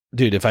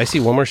 Dude, if I see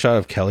one more shot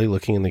of Kelly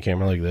looking in the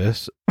camera like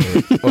this,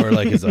 or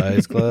like his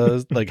eyes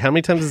closed, like how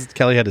many times has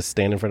Kelly had to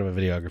stand in front of a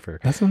videographer?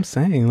 That's what I'm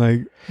saying.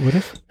 Like, what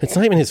if... It's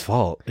not even his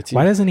fault.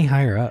 Why doesn't he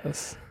hire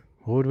us?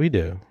 What would we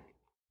do?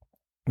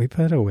 We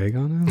put a wig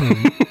on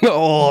him?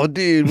 Oh,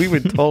 dude, we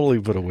would totally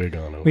put a wig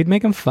on him. We'd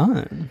make him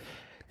fun.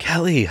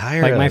 Kelly,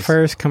 hire like us. my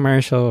first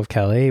commercial of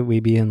Kelly,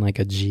 we'd be in like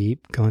a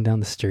Jeep going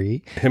down the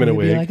street. Him in a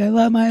wig. Be like, I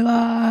love my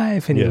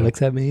life. And he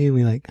looks at me and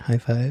we like high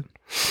five.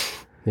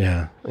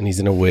 Yeah. And he's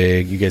in a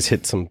wig. You guys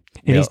hit some...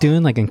 And he's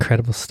doing like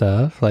incredible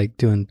stuff, like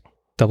doing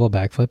double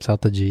backflips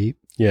out the Jeep.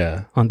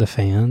 Yeah. Onto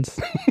fans.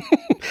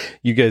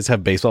 You guys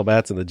have baseball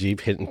bats in the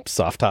Jeep hitting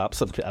soft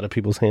tops out of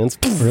people's hands.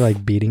 We're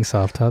like beating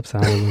soft tops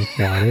out of the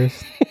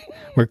waters.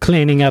 We're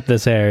cleaning up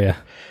this area.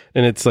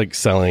 And it's like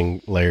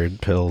selling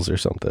Laird pills or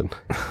something.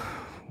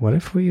 What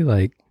if we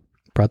like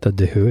brought the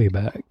Dahui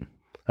back?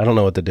 I don't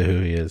know what the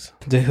Dahui is.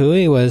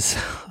 Dahui was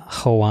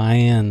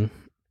Hawaiian,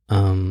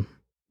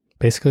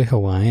 basically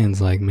Hawaiians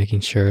like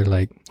making sure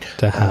like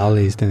the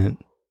Haoles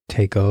didn't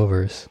take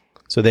overs.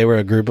 So they were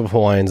a group of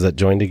Hawaiians that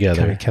joined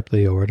together. Kind of kept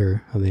the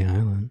order of the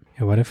island.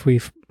 Yeah, what if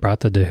we brought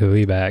the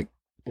Dahui back?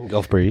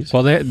 Gulf Breeze?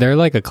 Well, they're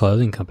like a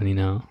clothing company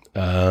now.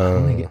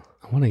 I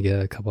want to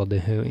get a couple of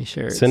Dahui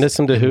shirts. Send us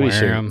some Dahui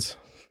shirts.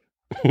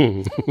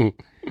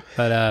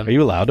 But are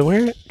you allowed to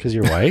wear it because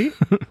you're white?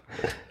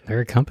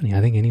 They're a company.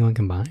 I think anyone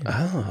can buy them.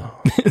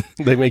 Oh,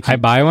 they make. I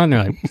buy one.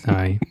 They're like,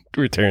 sorry,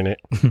 return it.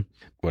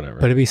 Whatever.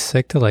 But it'd be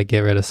sick to like get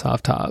rid of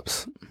soft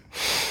tops.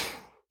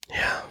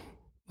 Yeah,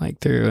 like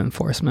through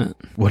enforcement.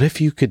 What if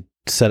you could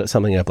set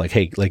something up like,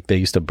 hey, like they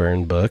used to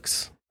burn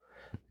books.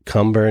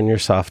 Come burn your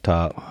soft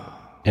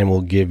top, and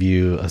we'll give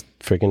you a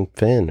freaking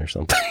fin or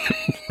something,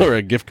 or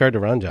a gift card to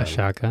Ron John. A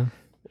shotgun.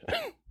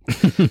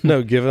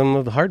 No, give them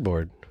a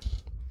hardboard.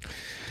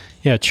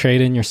 Yeah, trade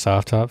in your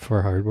soft top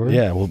for a hardboard.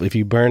 Yeah, well, if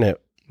you burn it,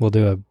 we'll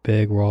do a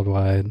big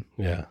worldwide.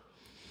 Yeah,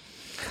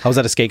 I was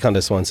at a skate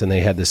contest once, and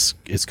they had this.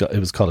 It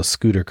was called a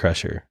scooter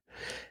crusher,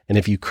 and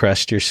if you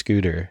crushed your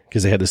scooter,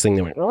 because they had this thing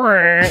that went,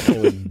 and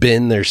it would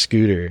bend their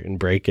scooter and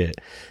break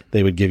it,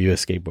 they would give you a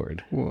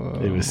skateboard.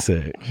 Whoa, it was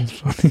sick. That's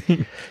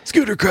funny.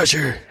 Scooter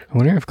crusher. I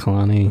wonder if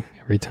Kalani,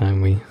 every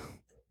time we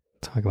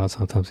talk about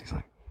soft tops, he's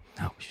like,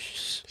 "No,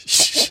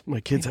 shh, my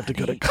kids have to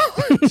go to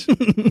college.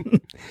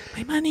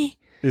 My money."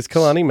 Is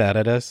Kalani mad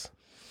at us?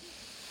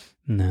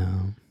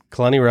 No.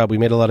 Kalani Rob, we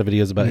made a lot of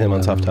videos about him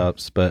on soft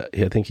tops, but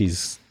I think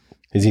is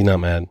he not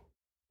mad?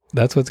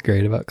 That's what's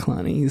great about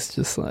Kalani. He's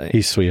just like,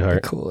 he's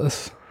sweetheart. The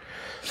coolest.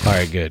 All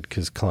right, good,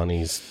 because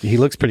he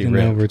looks pretty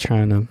ripped. We're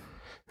trying to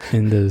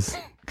end his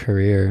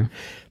career.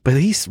 But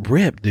he's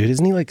ripped, dude.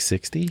 Isn't he like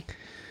 60?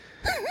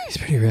 He's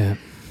pretty ripped.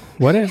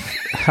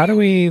 How do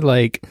we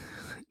like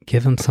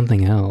give him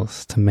something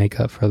else to make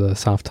up for the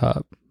soft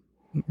top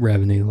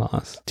revenue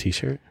loss?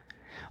 T-shirt?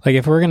 Like,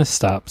 if we're going to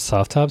stop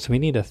soft tops, we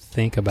need to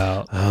think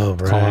about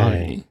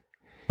Kalani.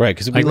 Right,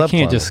 because we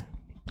can't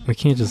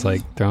just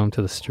like throw him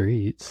to the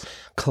streets.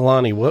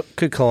 Kalani, what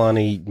could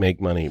Kalani make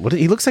money?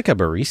 He looks like a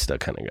barista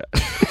kind of guy.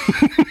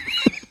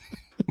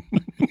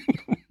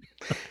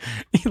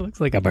 He looks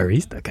like a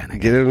barista kind of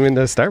guy. Get him into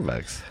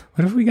Starbucks.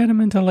 What if we got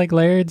him into like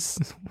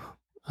Laird's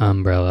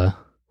umbrella?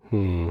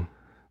 Like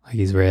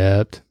he's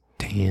ripped,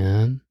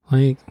 tan.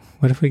 Like,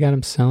 what if we got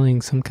him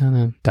selling some kind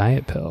of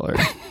diet pill or...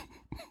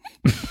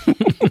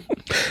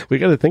 We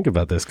got to think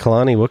about this.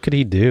 Kalani, what could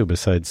he do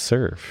besides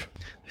surf?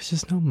 There's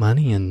just no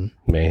money in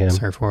mayhem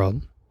surf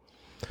world.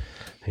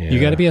 Yeah.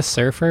 You got to be a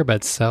surfer,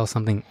 but sell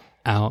something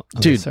out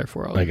of the surf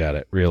world. I got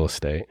it. Real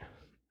estate.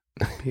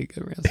 Be a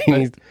good real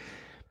estate.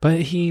 But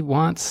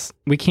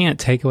we can't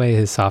take away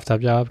his soft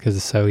top job because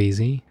it's so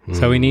easy.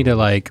 So we need to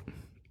like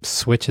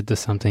switch it to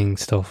something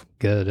still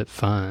good,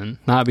 fun.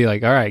 Not be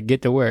like, all right,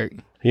 get to work.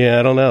 Yeah,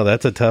 I don't know.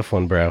 That's a tough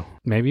one, bro.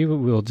 Maybe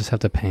we'll just have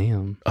to pay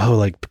him. Oh,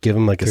 like give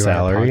him like a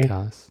salary?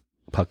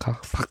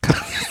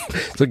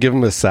 Podcast. So give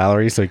him a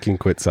salary so he can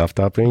quit soft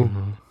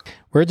topping?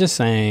 We're just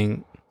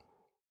saying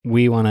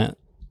we want to,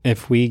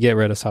 if we get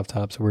rid of soft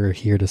tops, we're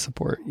here to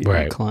support you,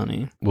 right.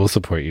 Kalani. We'll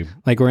support you.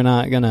 Like, we're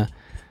not going to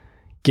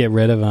get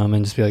rid of them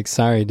and just be like,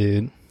 sorry,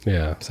 dude.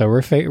 Yeah. So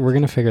we're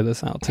going to figure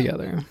this out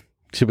together.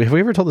 Have we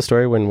ever told the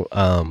story when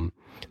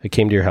I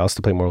came to your house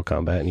to play Mortal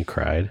Kombat and you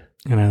cried?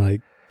 And I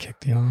like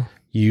kicked you all.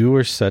 You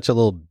were such a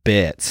little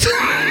bitch.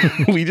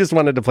 We just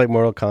wanted to play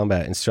Mortal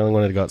Kombat, and Sterling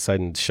wanted to go outside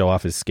and show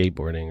off his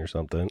skateboarding or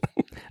something.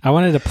 I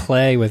wanted to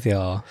play with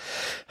y'all.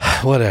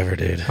 Whatever,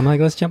 dude. I'm like,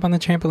 let's jump on the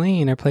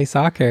trampoline or play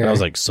soccer. I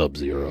was like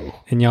Sub-Zero.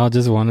 And y'all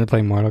just wanted to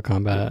play Mortal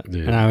Kombat.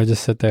 Dude. And I would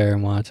just sit there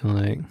and watch. I'm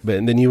like...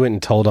 And then you went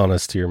and told on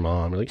us to your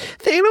mom. You're like,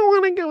 they don't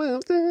want to go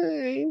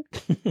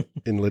outside.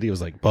 And Lydia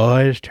was like,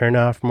 boys, turn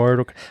off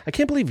Mortal Kombat. I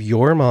can't believe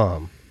your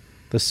mom,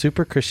 the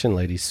super Christian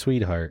lady,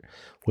 sweetheart,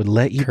 would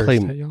let you play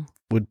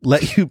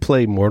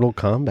Mortal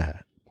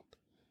Kombat.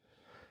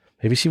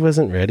 Maybe she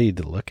wasn't ready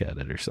to look at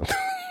it or something,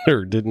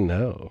 or didn't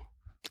know.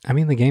 I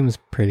mean, the game is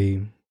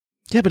pretty...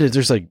 Yeah, but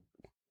there's like...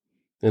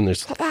 And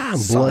there's...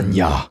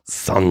 Sonya.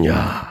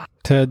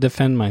 To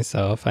defend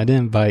myself, I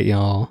didn't invite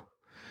y'all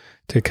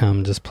to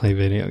come just play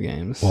video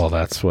games. Well,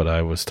 that's what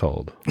I was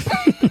told.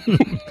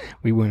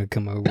 We wouldn't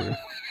come over.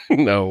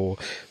 No.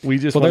 We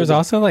just... Well, there's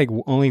also like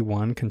only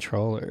one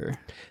controller.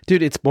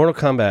 Dude, it's Mortal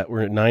Kombat.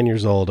 We're 9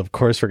 years old. Of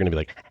course we're going to be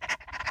like...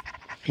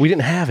 We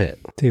didn't have it.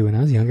 Dude, when I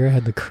was younger, I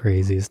had the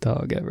craziest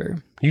dog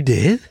ever. You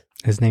did?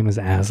 His name was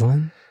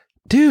Aslan.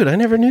 Dude, I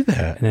never knew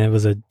that. And it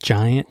was a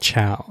giant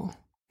chow.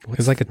 It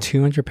was like a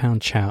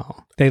 200-pound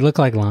chow. They look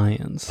like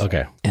lions.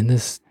 Okay. And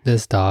this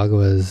dog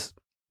was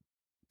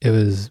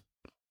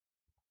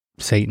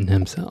Satan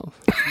himself.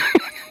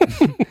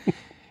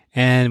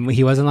 And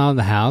he wasn't allowed in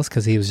the house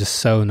because he was just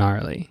so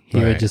gnarly. He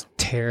would just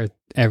tear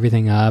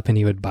everything up and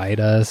he would bite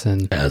us.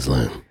 And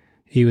Aslan.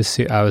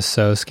 I was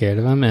so scared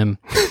of him. And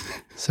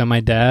so my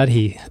dad,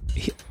 he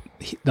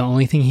the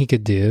only thing he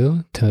could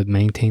do to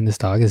maintain this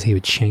dog is he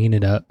would chain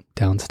it up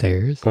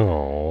downstairs.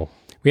 Oh.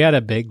 We had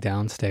a big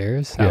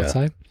downstairs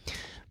outside,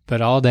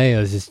 but all day it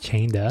was just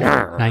chained up.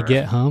 And I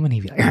get home and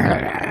he'd be like,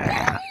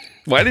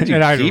 why did you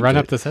and I'd keep run it?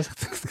 up the stairs.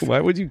 Why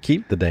would you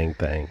keep the dang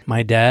thing?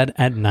 My dad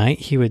at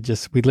night, we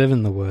live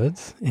in the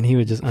woods, and he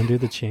would just undo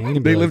the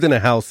chain. They lived in a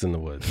house in the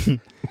woods.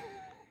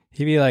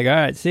 He'd be like, all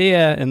right, see ya.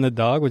 And the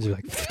dog would just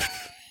like,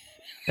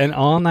 and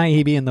all night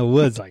he'd be in the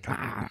woods like,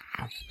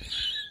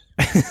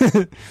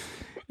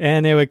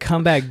 and it would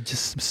come back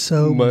just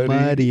so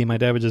muddy. And my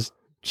dad would just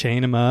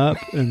chain him up,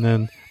 and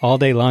then all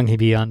day long he'd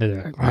be under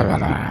there.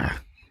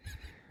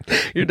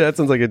 Your dad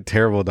sounds like a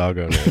terrible dog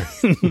owner.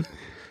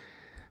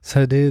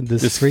 So, dude,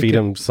 feed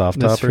him soft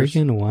toppers.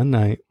 Freaking one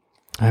night,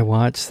 I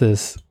watched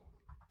this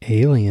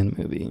Alien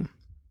movie,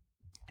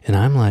 and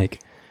I'm like,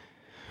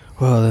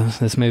 "Whoa,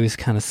 this movie's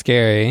kind of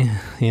scary,"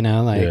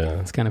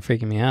 it's kind of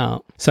freaking me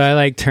out. So I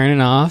like turn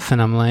it off, and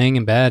I'm laying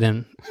in bed,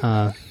 and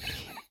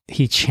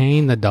he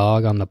chained the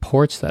dog on the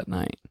porch that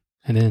night.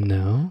 I didn't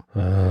know.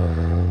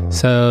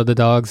 So the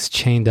dog's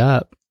chained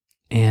up,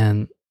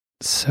 and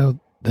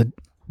so the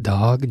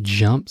dog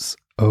jumps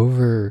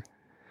over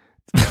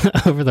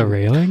the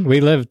railing.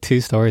 We live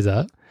 2 stories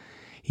up.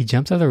 He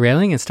jumps over the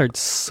railing and starts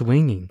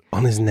swinging.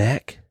 On his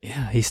neck?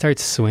 Yeah, he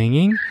starts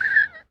swinging,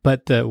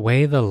 but the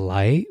way the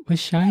light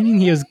was shining,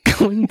 he was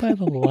going by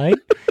the light,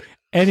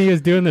 and he was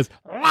doing this.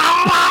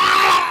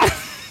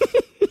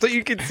 So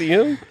you could see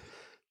him?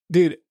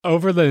 Dude,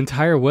 over the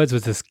entire woods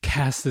was this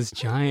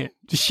giant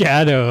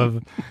shadow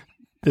of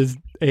this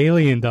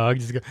alien dog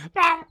just go.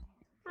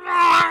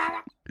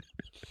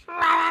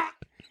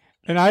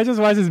 And I just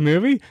watched this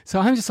movie, so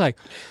I'm just like,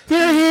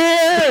 they're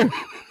here!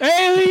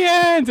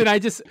 Aliens! And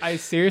I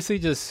seriously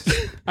just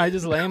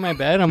lay in my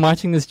bed, I'm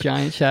watching this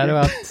giant shadow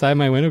outside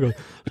my window go,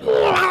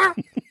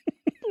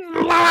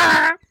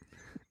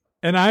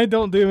 and I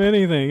don't do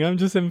anything. I'm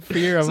just in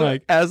fear. I'm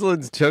like,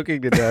 Aslan's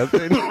choking to death.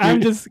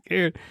 I'm just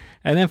scared.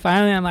 And then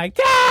finally I'm like,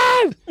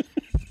 Dad!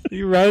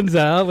 He runs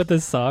out with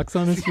his socks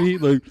on his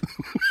feet, like,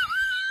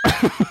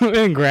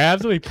 and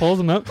grabs him. He pulls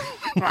him up,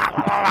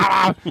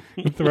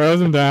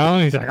 throws him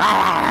down. He's like,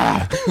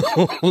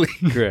 holy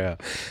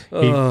crap!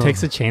 He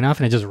takes the chain off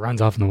and it just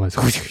runs off in the woods.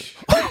 Oh my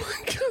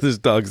God, this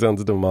dog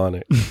sounds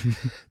demonic,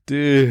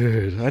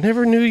 dude. I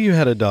never knew you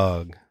had a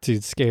dog,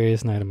 dude.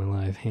 Scariest night of my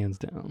life, hands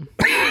down.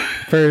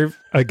 For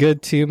a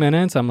good 2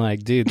 minutes, I'm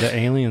like, dude, the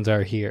aliens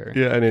are here.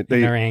 Yeah, and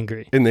they're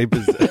angry, and they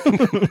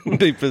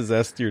they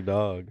possessed your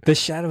dog. The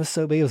shadow was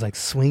so big, it was like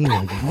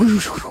swinging.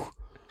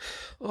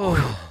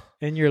 Oh.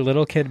 In your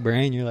little kid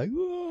brain, you're like,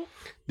 whoa,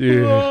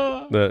 dude,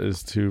 whoa. That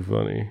is too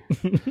funny.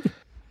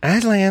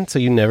 Aslan, so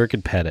you never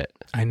could pet it?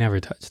 I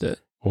never touched it.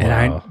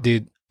 Wow.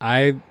 And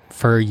I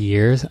for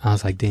years, I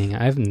was like, dang,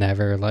 I've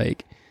never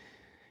like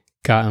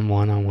gotten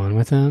one-on-one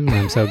with him. And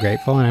I'm so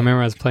grateful. And I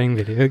remember I was playing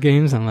video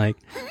games. I'm like,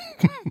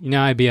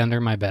 I'd be under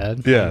my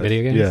bed playing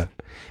video games. Yeah.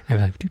 I'd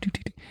be like,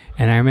 doo-doo-doo-doo.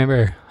 And I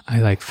remember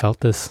I like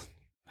felt this.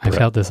 I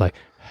felt this like,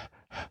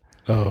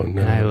 oh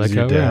no. And I look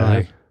over and I'm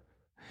like,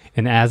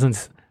 and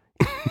Aslan's,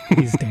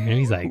 he's staring.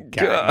 He's like,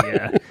 God,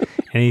 yeah.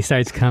 And he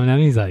starts coming out.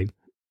 And he's like,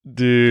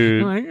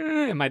 Dude. I'm like,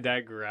 and my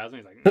dad grabs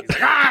me. He's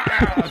like,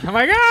 ah! I'm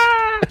like,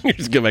 ah! You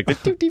just go back to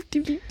doop, doop,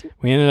 doop, doop.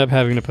 We ended up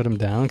having to put him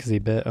down because he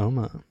bit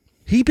Oma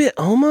He bit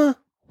Oma?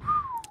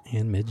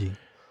 and Midgie.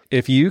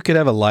 If you could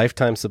have a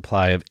lifetime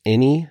supply of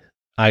any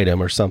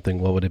item or something,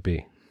 what would it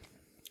be?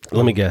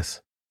 Let me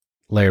guess.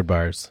 Layered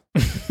bars.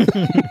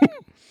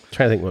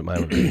 Trying to think what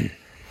mine would be.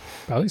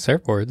 Probably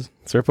surfboards.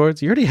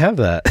 Surfboards? You already have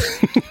that.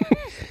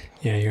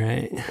 Yeah, you're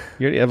right.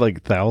 You already have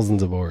like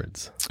thousands of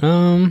boards.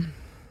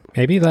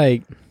 Maybe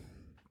like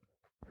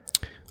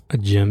a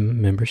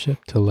gym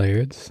membership to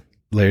Laird's.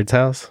 Laird's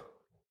house?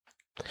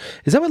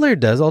 Is that what Laird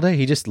does all day?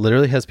 He just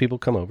literally has people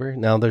come over?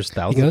 Now there's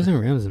thousands. He goes and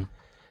rooms them.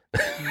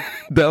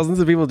 Thousands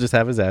of people just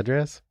have his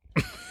address?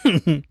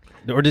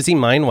 Or does he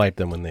mind wipe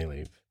them when they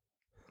leave?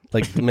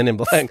 Like Men in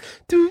Black.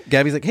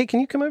 Gabby's like, hey, can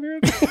you come over here?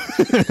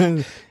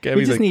 We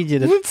Gabby's just like, need you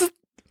to...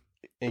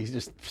 and he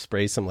just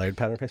sprays some Laird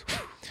powder in face.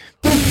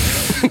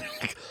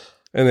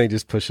 And they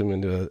just push him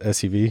into a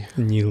SUV.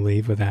 And you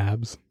leave with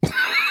abs.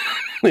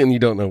 And you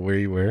don't know where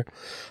you were.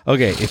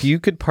 Okay, if you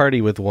could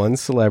party with one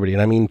celebrity,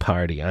 and I mean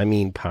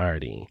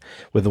party,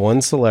 with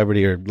one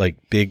celebrity or like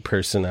big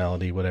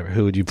personality, whatever,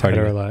 who would you party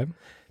Dead or with? alive?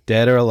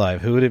 Dead or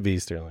alive. Who would it be,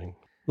 Sterling?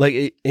 Like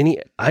you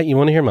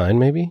want to hear mine,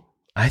 maybe?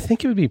 I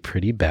think it would be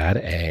pretty bad,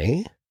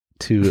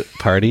 to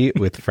party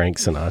with Frank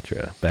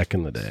Sinatra back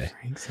in the day.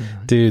 Frank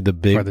Sinatra. Dude, the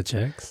big... For the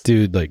chicks?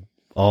 Dude, like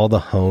all the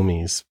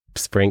homies,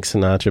 Frank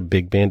Sinatra,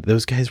 big band,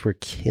 those guys were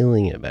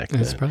killing it back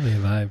then. It's probably a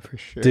vibe for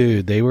sure.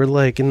 Dude, they were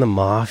like in the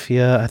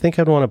mafia. I think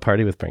I'd want to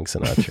party with Frank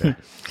Sinatra.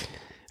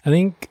 I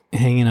think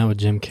hanging out with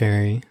Jim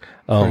Carrey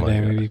Oh for a my day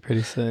God. would be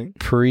pretty sick.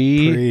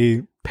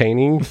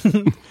 Pre-painting?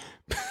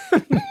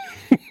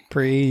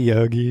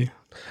 Pre-Yogi.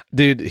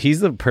 Dude,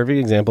 he's the perfect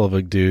example of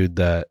a dude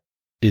that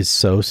is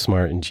so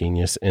smart and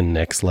genius and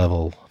next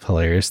level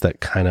hilarious that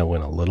kind of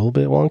went a little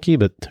bit wonky,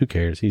 but who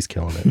cares? He's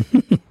killing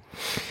it.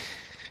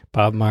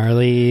 Bob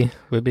Marley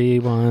would be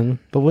one.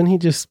 But wouldn't he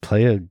just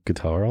play a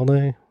guitar all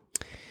day?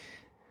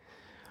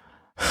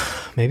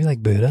 Maybe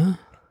like Buddha.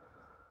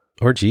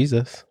 Or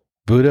Jesus.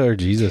 Buddha or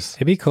Jesus.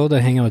 It'd be cool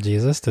to hang out with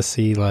Jesus to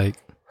see like...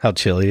 How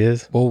chill he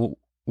is. Well,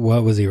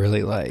 what was he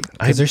really like?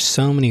 Because there's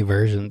so many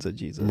versions of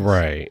Jesus.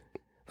 Right.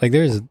 Like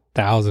there's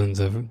thousands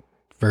of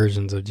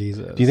versions of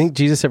Jesus. Do you think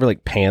Jesus ever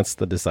like pants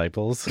the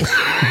disciples?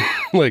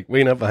 Like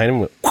waiting up behind him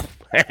with...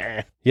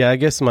 Yeah, I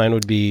guess mine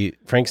would be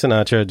Frank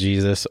Sinatra,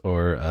 Jesus,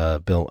 or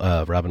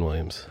Robin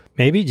Williams.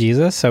 Maybe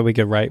Jesus, so we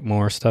could write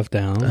more stuff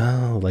down.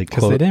 Oh, like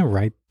because they didn't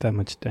write that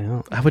much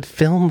down. I would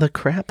film the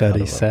crap that out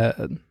he of them.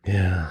 said.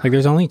 Yeah, like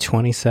there's only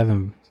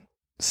 27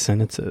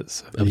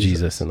 sentences of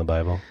Jesus in the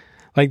Bible.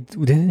 Like,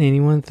 didn't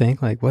anyone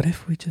think like, what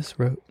if we just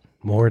wrote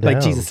more down?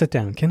 Like, Jesus, sit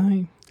down. Can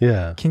I?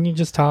 Yeah. Can you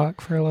just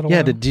talk for a little while?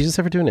 while? Did Jesus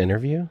ever do an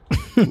interview?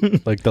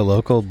 Like the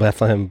local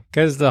Bethlehem?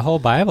 Because the whole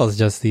Bible is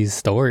just these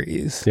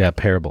stories. Yeah,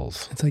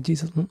 parables. It's like,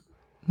 Jesus, why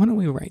don't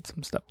we write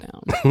some stuff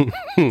down?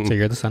 So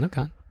you're the son of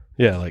God.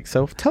 Yeah, like,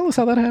 so tell us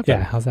how that happened.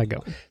 Yeah, how's that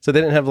going? So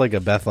they didn't have like a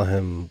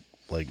Bethlehem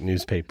like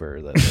newspaper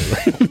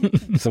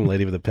that like, some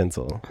lady with a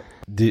pencil.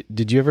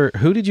 Did you ever,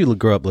 who did you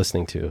grow up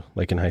listening to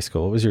like in high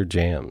school? What was your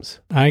jams?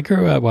 I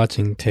grew up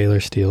watching Taylor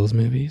Steele's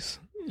movies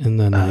in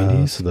the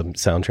 90s. So the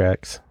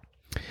soundtracks.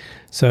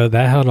 So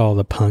that had all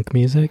the punk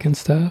music and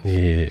stuff.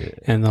 Yeah.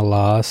 And the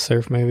Lost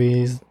surf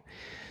movies.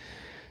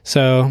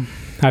 So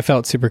I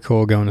felt super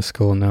cool going to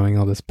school knowing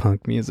all this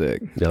punk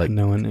music that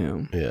no one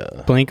knew.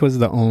 Yeah. Blink was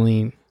the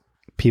only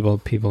people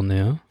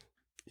knew.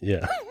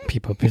 Yeah.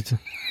 People.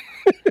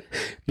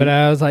 But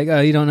I was like,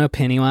 oh, you don't know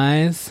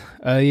Pennywise?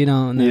 Oh, you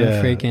don't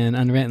know freaking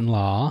Unwritten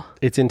Law?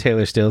 It's in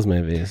Taylor Steele's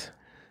movies.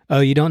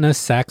 Oh, you don't know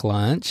Sack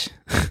Lunch?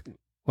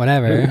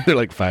 Whatever. They're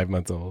like 5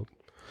 months old.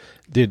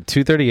 Dude,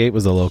 238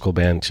 was a local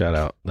band. Shout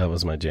out. That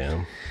was my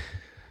jam.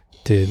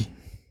 Dude,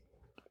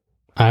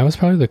 I was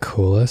probably the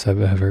coolest I've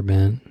ever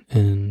been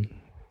in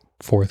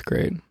 4th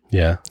grade.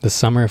 Yeah. The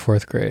summer of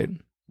 4th grade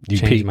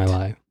changed my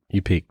life.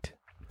 You peaked.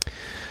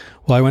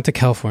 Well, I went to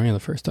California the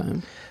first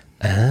time.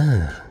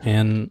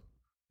 And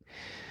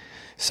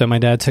so my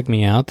dad took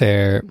me out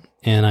there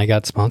and I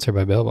got sponsored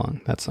by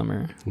Billabong that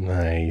summer.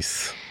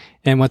 Nice.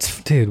 And what's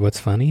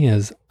funny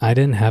is I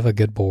didn't have a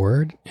good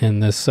board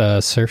in this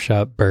surf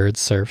shop, Bird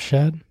Surf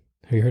Shed.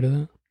 Have you heard of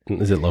that?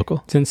 Is it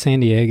local? It's in San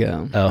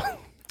Diego. Oh.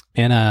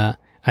 And I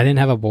didn't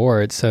have a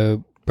board.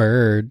 So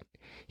Bird,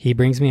 he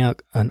brings me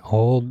out an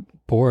old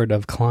board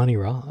of Kalani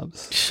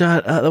Robs.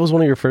 Shut up. That was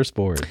one of your first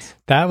boards.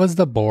 That was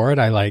the board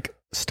I like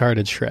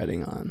started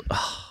shredding on.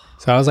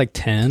 So I was like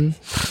 10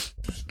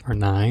 or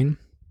 9.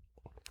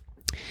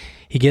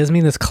 He gives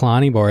me this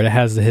Kalani board. It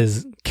has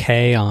his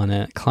K on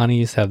it. Kalani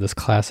used to have this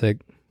classic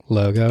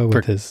logo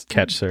with his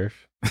catch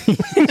surf.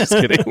 Just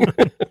kidding.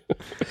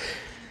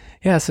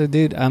 Yeah, so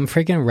dude, I'm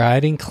freaking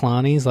riding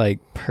Kalani's like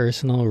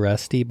personal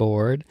rusty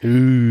board.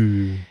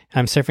 Ooh.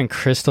 I'm surfing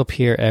Crystal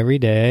Pier every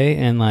day,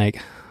 and like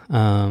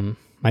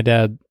my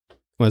dad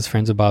was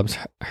friends with Bob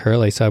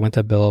Hurley, so I went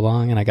to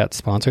Billabong and I got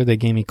sponsored. They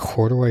gave me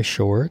corduroy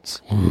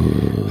shorts,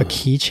 a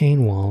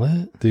keychain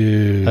wallet,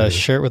 dude, a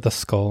shirt with a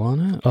skull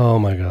on it. Oh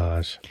my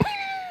gosh.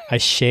 I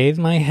shaved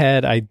my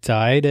head. I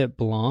dyed it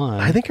blonde.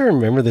 I think I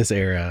remember this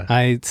era.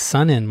 I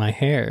sun-in my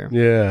hair.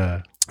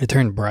 Yeah. It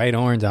turned bright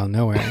orange out of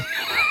nowhere.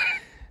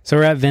 So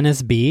we're at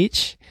Venice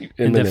Beach,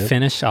 and to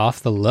finish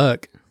off the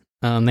look,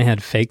 they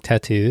had fake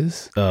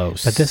tattoos. Oh,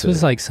 but this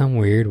was like some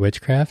weird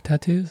witchcraft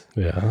tattoos.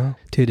 Yeah.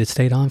 Dude, it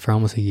stayed on for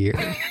almost a year.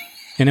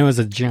 And it was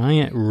a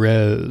giant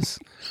rose.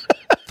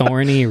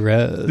 Thorny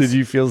rose. Did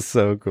you feel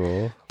so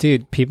cool?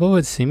 Dude, people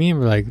would see me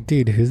and be like,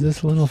 dude, who's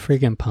this little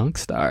freaking punk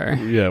star?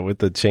 Yeah, with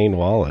the chain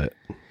wallet.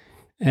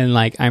 And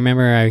like, I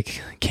remember I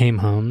came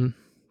home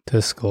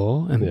to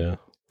school and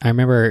I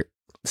remember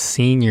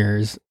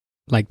seniors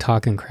like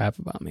talking crap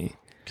about me.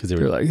 Because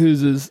they're like,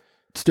 who's this?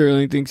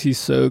 Sterling thinks he's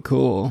so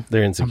cool.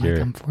 They're insecure.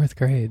 I'm fourth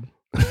grade.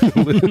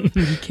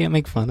 You can't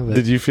make fun of it.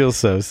 Did you feel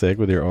so sick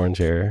with your orange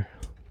hair?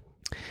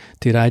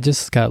 Dude, I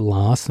just got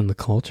lost in the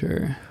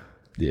culture.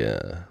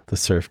 Yeah, the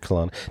surf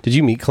Kalani. Did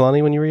you meet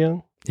Kalani when you were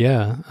young?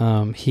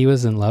 Yeah, he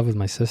was in love with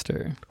my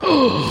sister.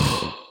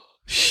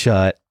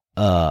 Shut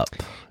up.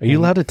 Are you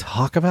allowed to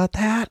talk about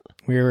that?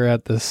 We were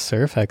at the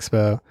surf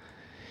expo.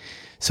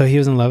 So he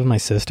was in love with my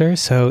sister.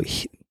 So,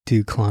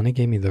 dude, Kalani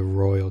gave me the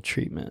royal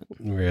treatment.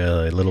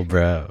 Really? Little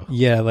bro.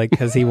 Yeah, like,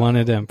 because he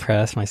wanted to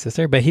impress my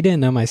sister. But he didn't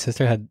know my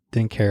sister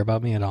didn't care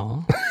about me at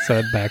all. So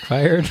it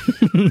backfired.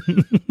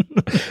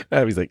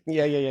 He's like,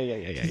 yeah.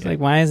 He's like,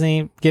 why isn't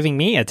he giving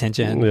me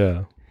attention?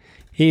 Yeah.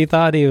 He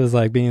thought he was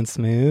like being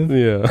smooth.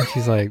 Yeah. And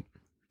she's like,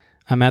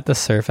 I'm at the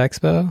surf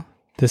expo.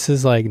 This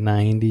is like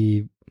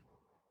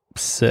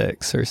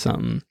 96 or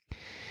something.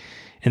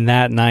 And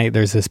that night,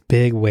 there's this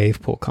big wave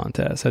pool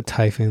contest at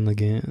Typhoon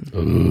Lagoon.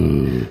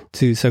 Ooh.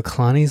 Dude, so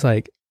Kalani's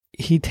like,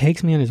 he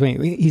takes me on his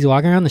wing. He's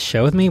walking around the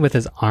show with me with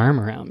his arm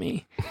around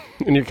me.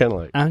 And you're kind of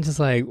like... I'm just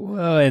like,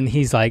 whoa. And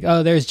he's like,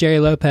 oh, there's Jerry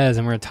Lopez.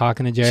 And we're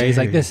talking to Jerry. He's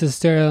like, this is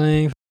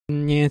Sterling,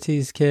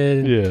 Yancey's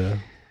kid. Yeah.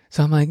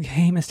 So I'm like,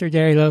 hey, Mr.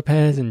 Jerry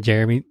Lopez. And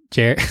Jerry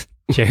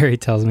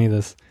tells me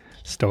this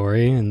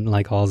story and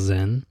like all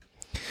zen.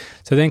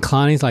 So then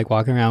Kalani's like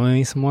walking around with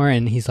me some more.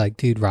 And he's like,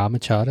 dude, Rob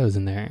Machado's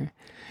in there.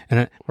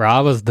 And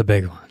Rob was the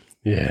big one.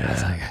 Yeah. I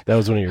was like, that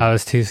was one of your... I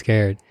was too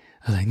scared.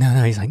 I was like,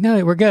 no. He's like,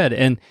 no, we're good.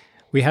 And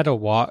we had to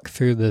walk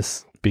through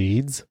this...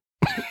 Beads?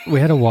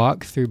 We had to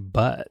walk through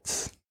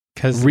butts.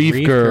 Because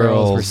Reef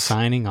girls were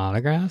signing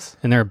autographs.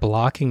 And they're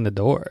blocking the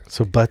door.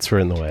 So butts were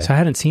in the way. So I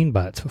hadn't seen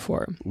butts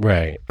before.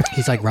 Right.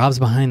 He's like, Rob's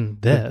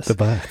behind this. The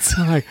butts.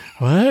 I'm like,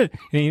 what?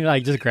 And he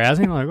like just grabs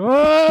me. I'm like,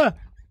 whoa!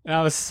 And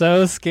I was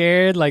so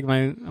scared. Like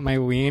my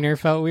wiener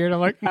felt weird. I'm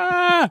like,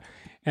 ah!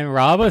 And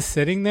Rob was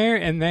sitting there,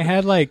 and they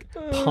had like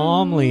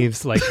palm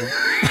leaves, like,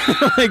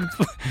 like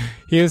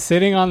he was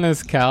sitting on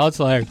this couch,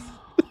 like,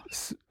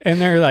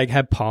 and they're like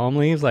had palm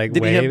leaves, like.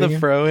 Did waving. he have the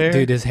fro hair?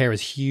 Dude, his hair was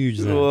huge.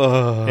 Then.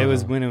 It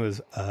was when it was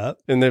up,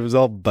 and there was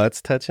all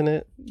butts touching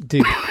it,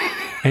 dude.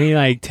 And he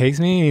like takes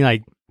me, and he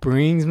like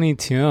brings me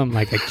to him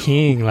like a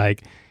king.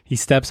 Like he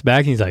steps back,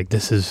 and he's like,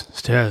 "This is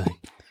Sterling,"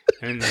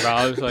 and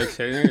Rob's like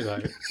sitting there, he's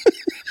like,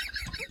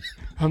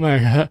 "I'm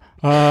like,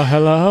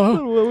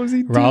 hello." What was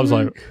he doing? Rob's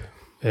like,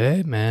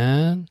 hey,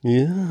 man.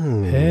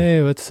 Yeah.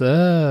 Hey, what's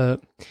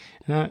up?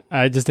 And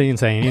I just didn't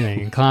say anything.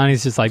 And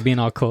Kalani's just like being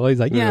all cool. He's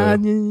like, yeah,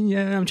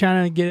 I'm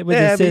trying to get it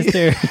with his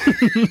sister.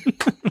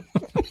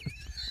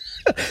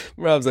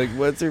 Rob's like,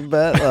 what's her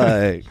butt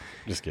like?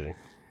 Just kidding.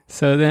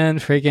 So then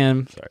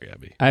freaking... Sorry,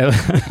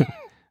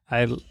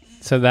 Abby.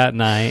 So that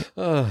night,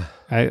 go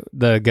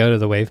to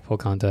the wave pool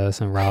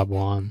contest and Rob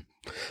won.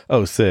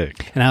 Oh,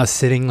 sick. And I was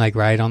sitting like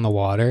right on the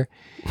water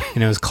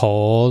and it was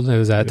cold. It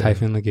was at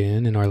Typhoon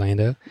Lagoon in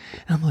Orlando.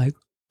 And I'm like,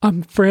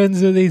 I'm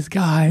friends with these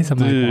guys. I'm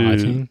like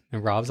watching.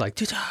 And Rob's like,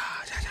 dude,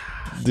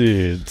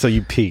 so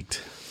you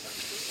peaked.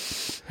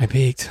 I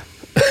peaked.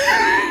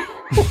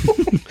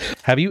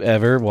 Have you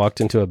ever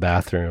walked into a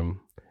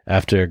bathroom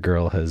after a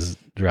girl has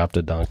dropped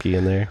a donkey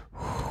in there?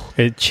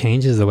 It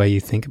changes the way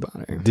you think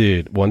about her.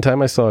 Dude, one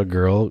time I saw a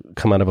girl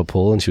come out of a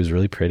pool and she was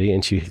really pretty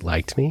and she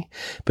liked me,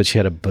 but she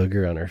had a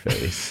booger on her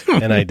face.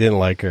 And I didn't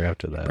like her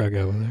after that. Broke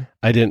up with her?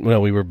 I didn't. Well,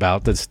 we were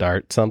about to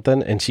start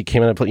something and she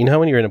came out of a pool. You know how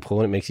when you're in a pool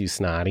and it makes you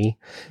snotty?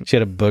 She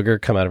had a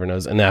booger come out of her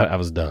nose and now I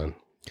was done.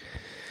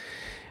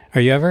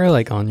 Are you ever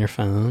like on your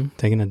phone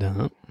taking a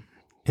dump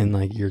and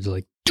like you're just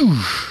like,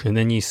 doosh, and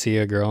then you see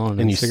a girl on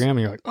Instagram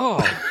and you're like,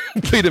 oh.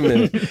 Wait a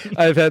minute.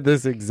 I've had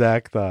this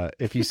exact thought.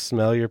 If you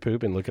smell your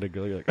poop and look at a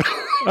girl, you're like,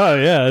 oh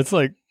yeah, it's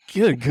like,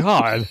 good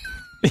God.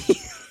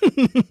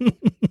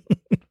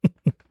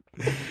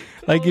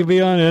 Like you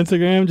be on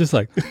Instagram just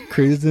like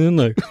cruising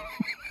like.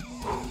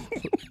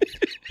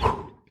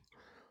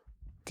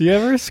 Do you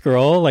ever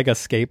scroll like a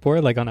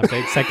skateboard like on a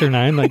big Sector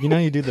 9? Like, you know,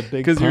 you do the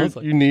big because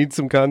like, you need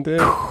some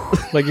content.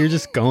 Like you're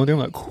just going through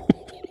like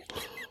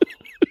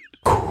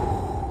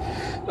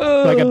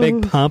like a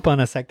big pump on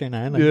a Sector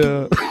 9. Like,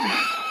 yeah.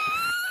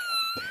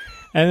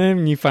 And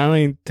then you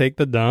finally take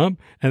the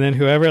dump, and then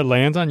whoever it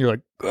lands on, you're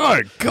like,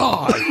 good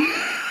God.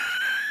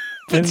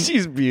 But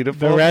she's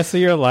beautiful. The rest of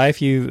your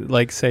life, you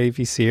like say if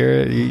you see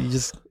her, you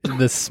just,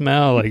 the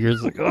smell, like you're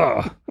just like,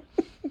 oh.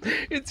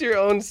 It's your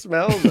own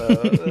smell,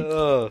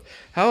 though.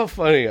 How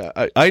funny.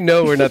 I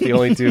know we're not the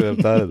only two who have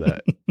thought of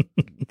that.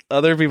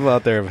 Other people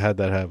out there have had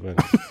that happen.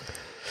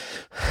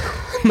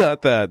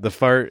 Not that. The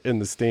fart and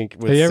the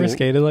stink. Have you ever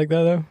skated like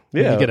that, though?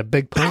 Yeah. When you get a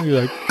big pump,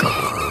 you're like...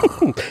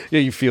 Yeah,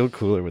 you feel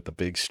cooler with the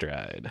big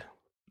stride.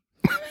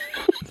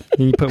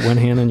 And you put one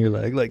hand on your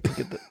leg, like, to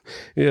get the...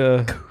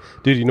 Yeah.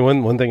 Dude, you know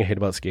one thing I hate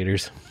about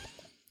skaters?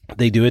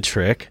 They do a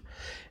trick,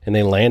 and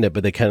they land it,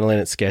 but they kind of land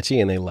it sketchy,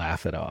 and they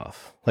laugh it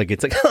off. Like,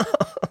 it's like...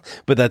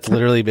 But that's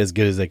literally as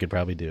good as they could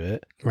probably do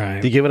it.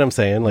 Right. Do you get what I'm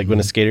saying? Like, when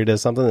a skater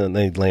does something, and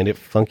they land it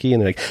funky,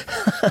 and they're like...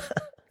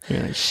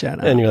 You're like, shut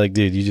up. And you're like,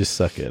 dude, you just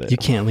suck at it. You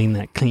can't lean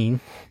that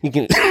clean. You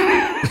can...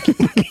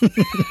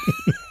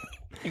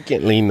 You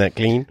can't lean that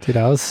clean. Dude,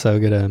 I was so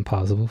good at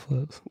impossible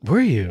flips. Were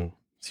you?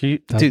 So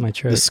that was my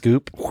trick. The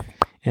scoop?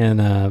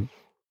 And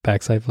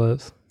backside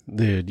flips.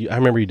 Dude, I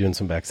remember you doing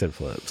some backside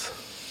flips.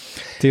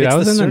 Dude, I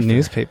was in the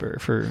newspaper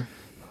for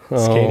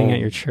skating at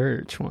your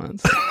church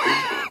once.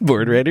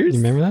 Board Raiders?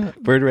 You remember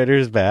that? Board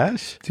Raiders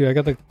Bash? Dude, I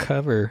got the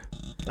cover.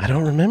 I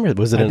don't remember.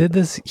 Was it? I did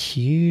this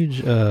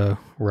huge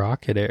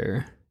rocket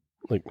air.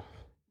 Like,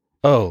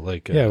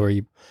 yeah, where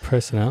you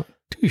press it out.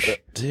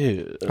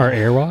 Dude. Or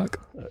airwalk?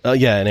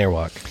 Yeah, an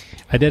airwalk.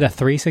 I did a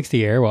 360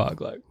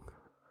 airwalk, like.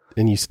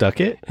 And you stuck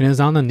it? And it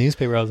was on the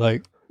newspaper. I was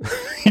like,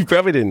 you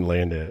probably didn't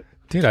land it.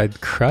 Dude, I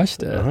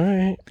crushed it. All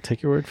right.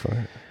 Take your word for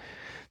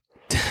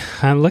it.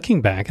 I'm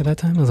looking back at that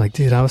time. I was like,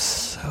 dude, I was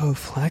so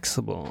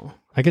flexible.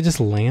 I could just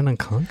land on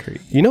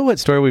concrete. You know what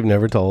story we've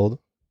never told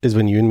is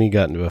when you and me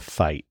got into a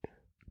fight.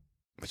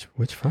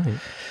 Which fight?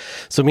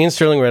 So me and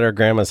Sterling were at our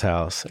grandma's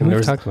house. And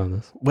we've talked about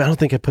this. Well, I don't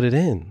think I put it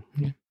in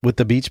with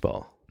the beach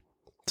ball.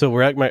 So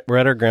we're at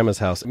our grandma's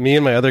house. Me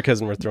and my other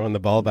cousin were throwing the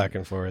ball back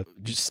and forth.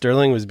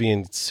 Sterling was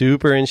being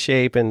super in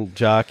shape and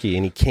jockey,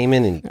 and he came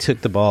in and he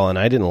took the ball. And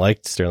I didn't like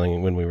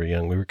Sterling when we were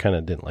young. We were kind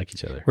of didn't like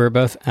each other. We were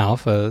both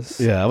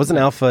alphas. Yeah, I was an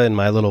alpha in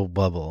my little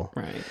bubble.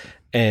 Right.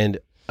 And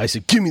I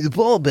said, "Give me the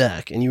ball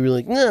back," and you were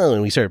like, "No,"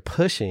 and we started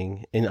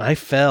pushing, and I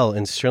fell,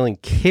 and Sterling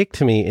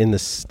kicked me in the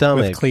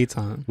stomach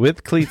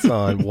with cleats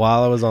on.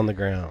 While I was on the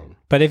ground.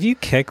 But if you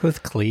kick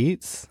with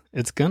cleats,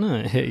 it's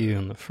gonna hit you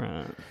in the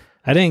front.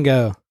 I didn't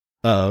go.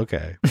 Oh,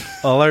 okay.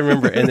 All I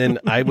remember, and then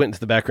I went into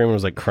the back room and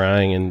was like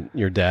crying, and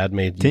your dad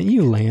made... Didn't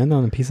you land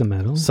on a piece of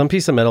metal? Some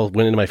piece of metal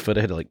went into my foot.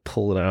 I had to like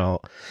pull it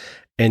out,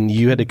 and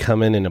you had to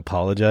come in and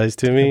apologize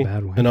to me.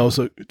 And I was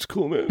like, "It's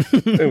cool, man."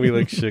 And we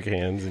like shook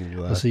hands, and you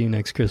laughed. I'll see you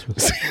next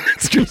Christmas. See you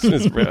next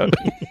Christmas, bro.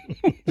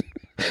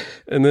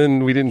 And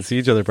then we didn't see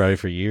each other probably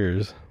for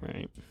years.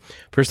 Right.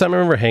 First time I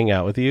remember hanging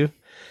out with you,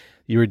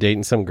 you were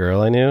dating some girl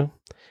I knew,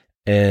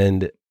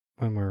 and...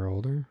 When we were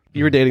older?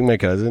 You were dating my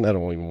cousin. I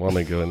don't even want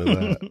to go into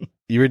that.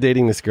 You were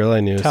dating this girl I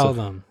knew. Tell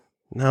them.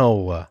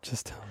 No.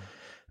 Just tell them.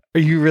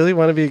 Are you really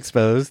want to be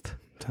exposed?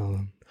 Tell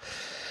them.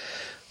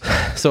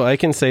 So I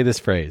can say this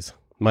phrase.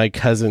 My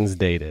cousins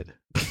dated.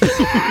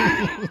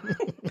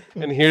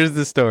 And here's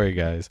the story,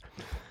 guys.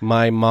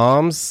 My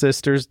mom's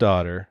sister's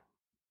daughter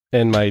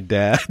and my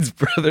dad's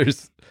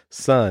brother's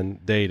son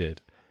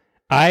dated.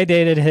 I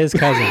dated his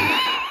cousin,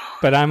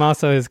 but I'm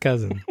also his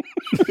cousin.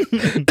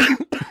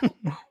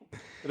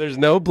 There's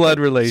no blood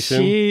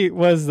relation. She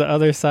was the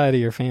other side of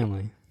your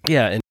family.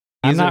 Yeah. And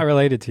I'm not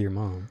related to your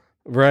mom.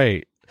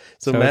 Right.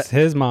 So it's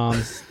his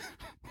mom's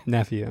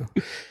nephew.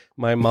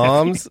 My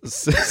mom's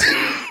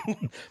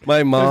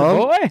my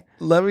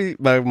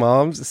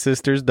mom's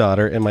sister's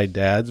daughter and my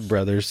dad's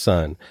brother's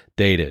son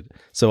dated.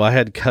 So I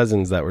had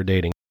cousins that were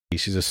dating.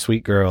 She's a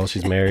sweet girl.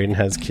 She's married and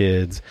has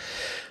kids.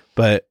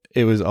 But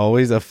it was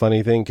always a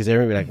funny thing because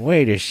everybody would be like,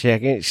 "Wait a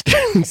second,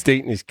 Sterling's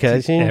dating his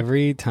cousin."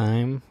 Every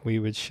time we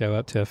would show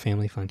up to a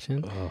family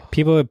function,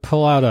 people would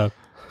pull out a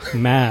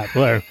map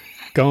or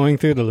going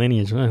through the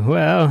lineage.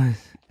 Well,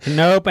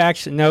 nope,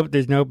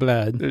 there's no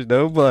blood. There's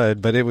no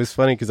blood, but it was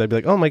funny because I'd be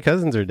like, "Oh, my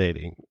cousins are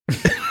dating."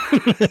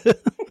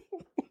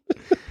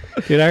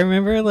 Dude, I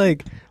remember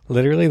like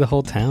literally the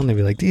whole town. They'd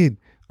be like, "Dude,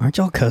 aren't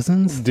y'all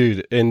cousins?"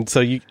 Dude, and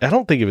so I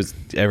don't think it was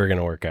ever going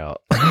to work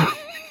out.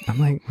 I'm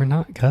like, we're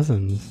not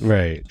cousins.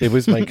 Right. It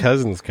was my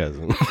cousin's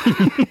cousin.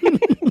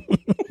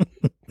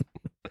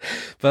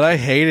 But I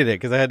hated it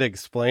because I had to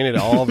explain it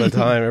all the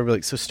time. Everybody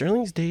like, "So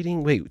Sterling's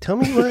dating? Wait, tell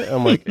me what?"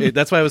 I'm like,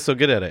 that's why I was so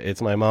good at it.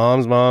 It's my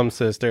mom's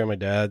sister and my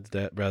dad's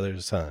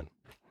brother's son.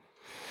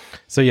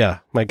 So yeah,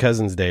 my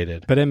cousins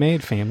dated. But it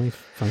made family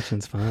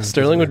functions fun.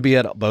 Sterling would be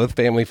at both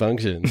family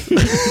functions.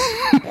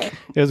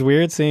 It was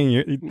weird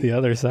seeing the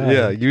other side.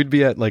 Yeah, you'd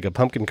be at like a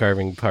pumpkin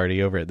carving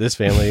party over at this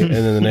family, and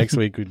then the next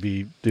week we'd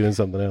be doing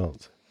something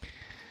else.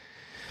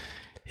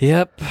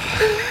 Yep.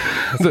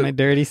 That's my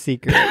dirty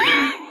secret.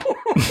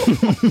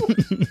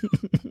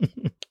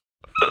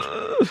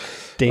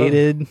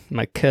 Dated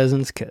my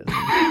cousin's cousin.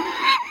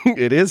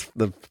 It is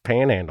the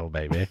panhandle,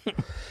 baby.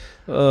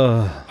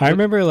 I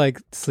remember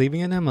like sleeping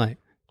in them like,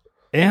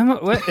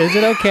 what is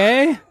it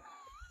okay?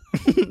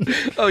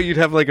 Oh, you'd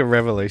have like a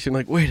revelation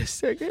like, "Wait a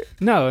second."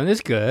 No,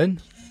 it's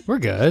good. We're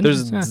good.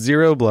 There's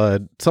zero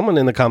blood. Someone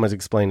in the comments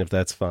explain if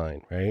that's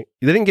fine, right?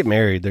 They didn't get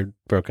married. They're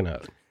broken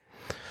up.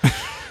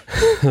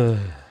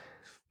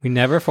 We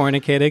never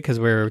fornicated because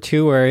we were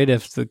too worried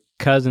if the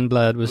cousin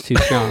blood was too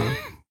strong.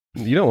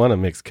 You don't want to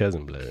mix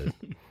cousin blood.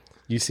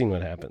 You've seen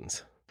what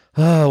happens.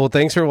 Oh, well,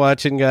 thanks for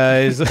watching,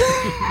 guys.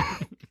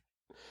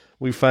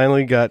 We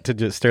finally got to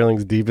just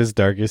Sterling's deepest,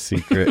 darkest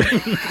secret.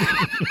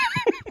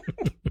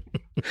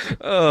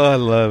 Oh, I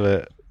love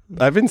it.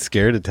 I've been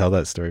scared to tell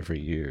that story for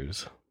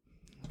years.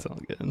 It's all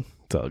good.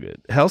 It's all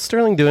good. How's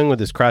Sterling doing with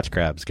his crotch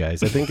crabs,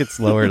 guys? I think it's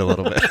lowered a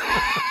little bit.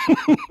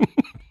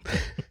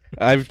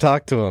 I've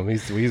talked to him.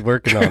 He's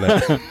working on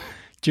it.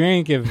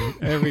 Drink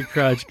every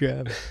crotch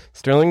grab.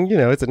 Sterling,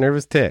 it's a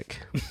nervous tick.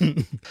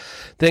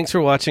 Thanks for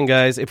watching,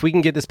 guys. If we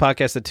can get this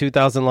podcast at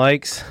 2,000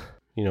 likes,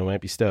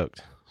 might be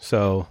stoked.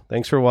 So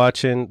thanks for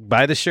watching.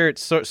 Buy the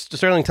shirts.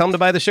 Sterling, tell him to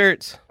buy the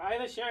shirts. Buy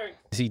the shirt.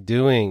 What's he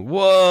doing?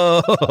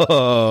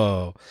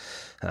 Whoa.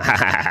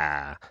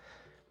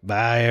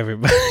 Bye,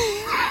 everybody.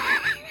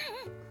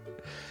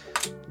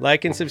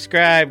 Like and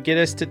subscribe. Get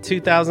us to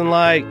 2,000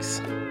 likes.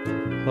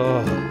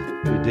 Oh,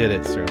 we did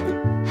it,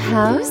 Sterling.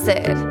 How's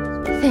it?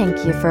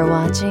 Thank you for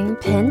watching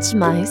Pinch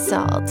My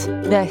Salt,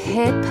 the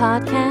hit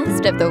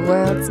podcast of the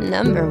world's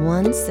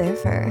 #1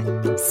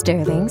 surfer,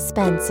 Sterling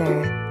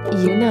Spencer.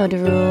 You know the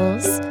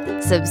rules.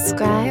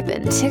 Subscribe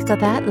and tickle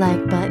that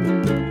like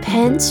button.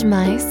 Pinch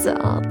My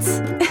Salt.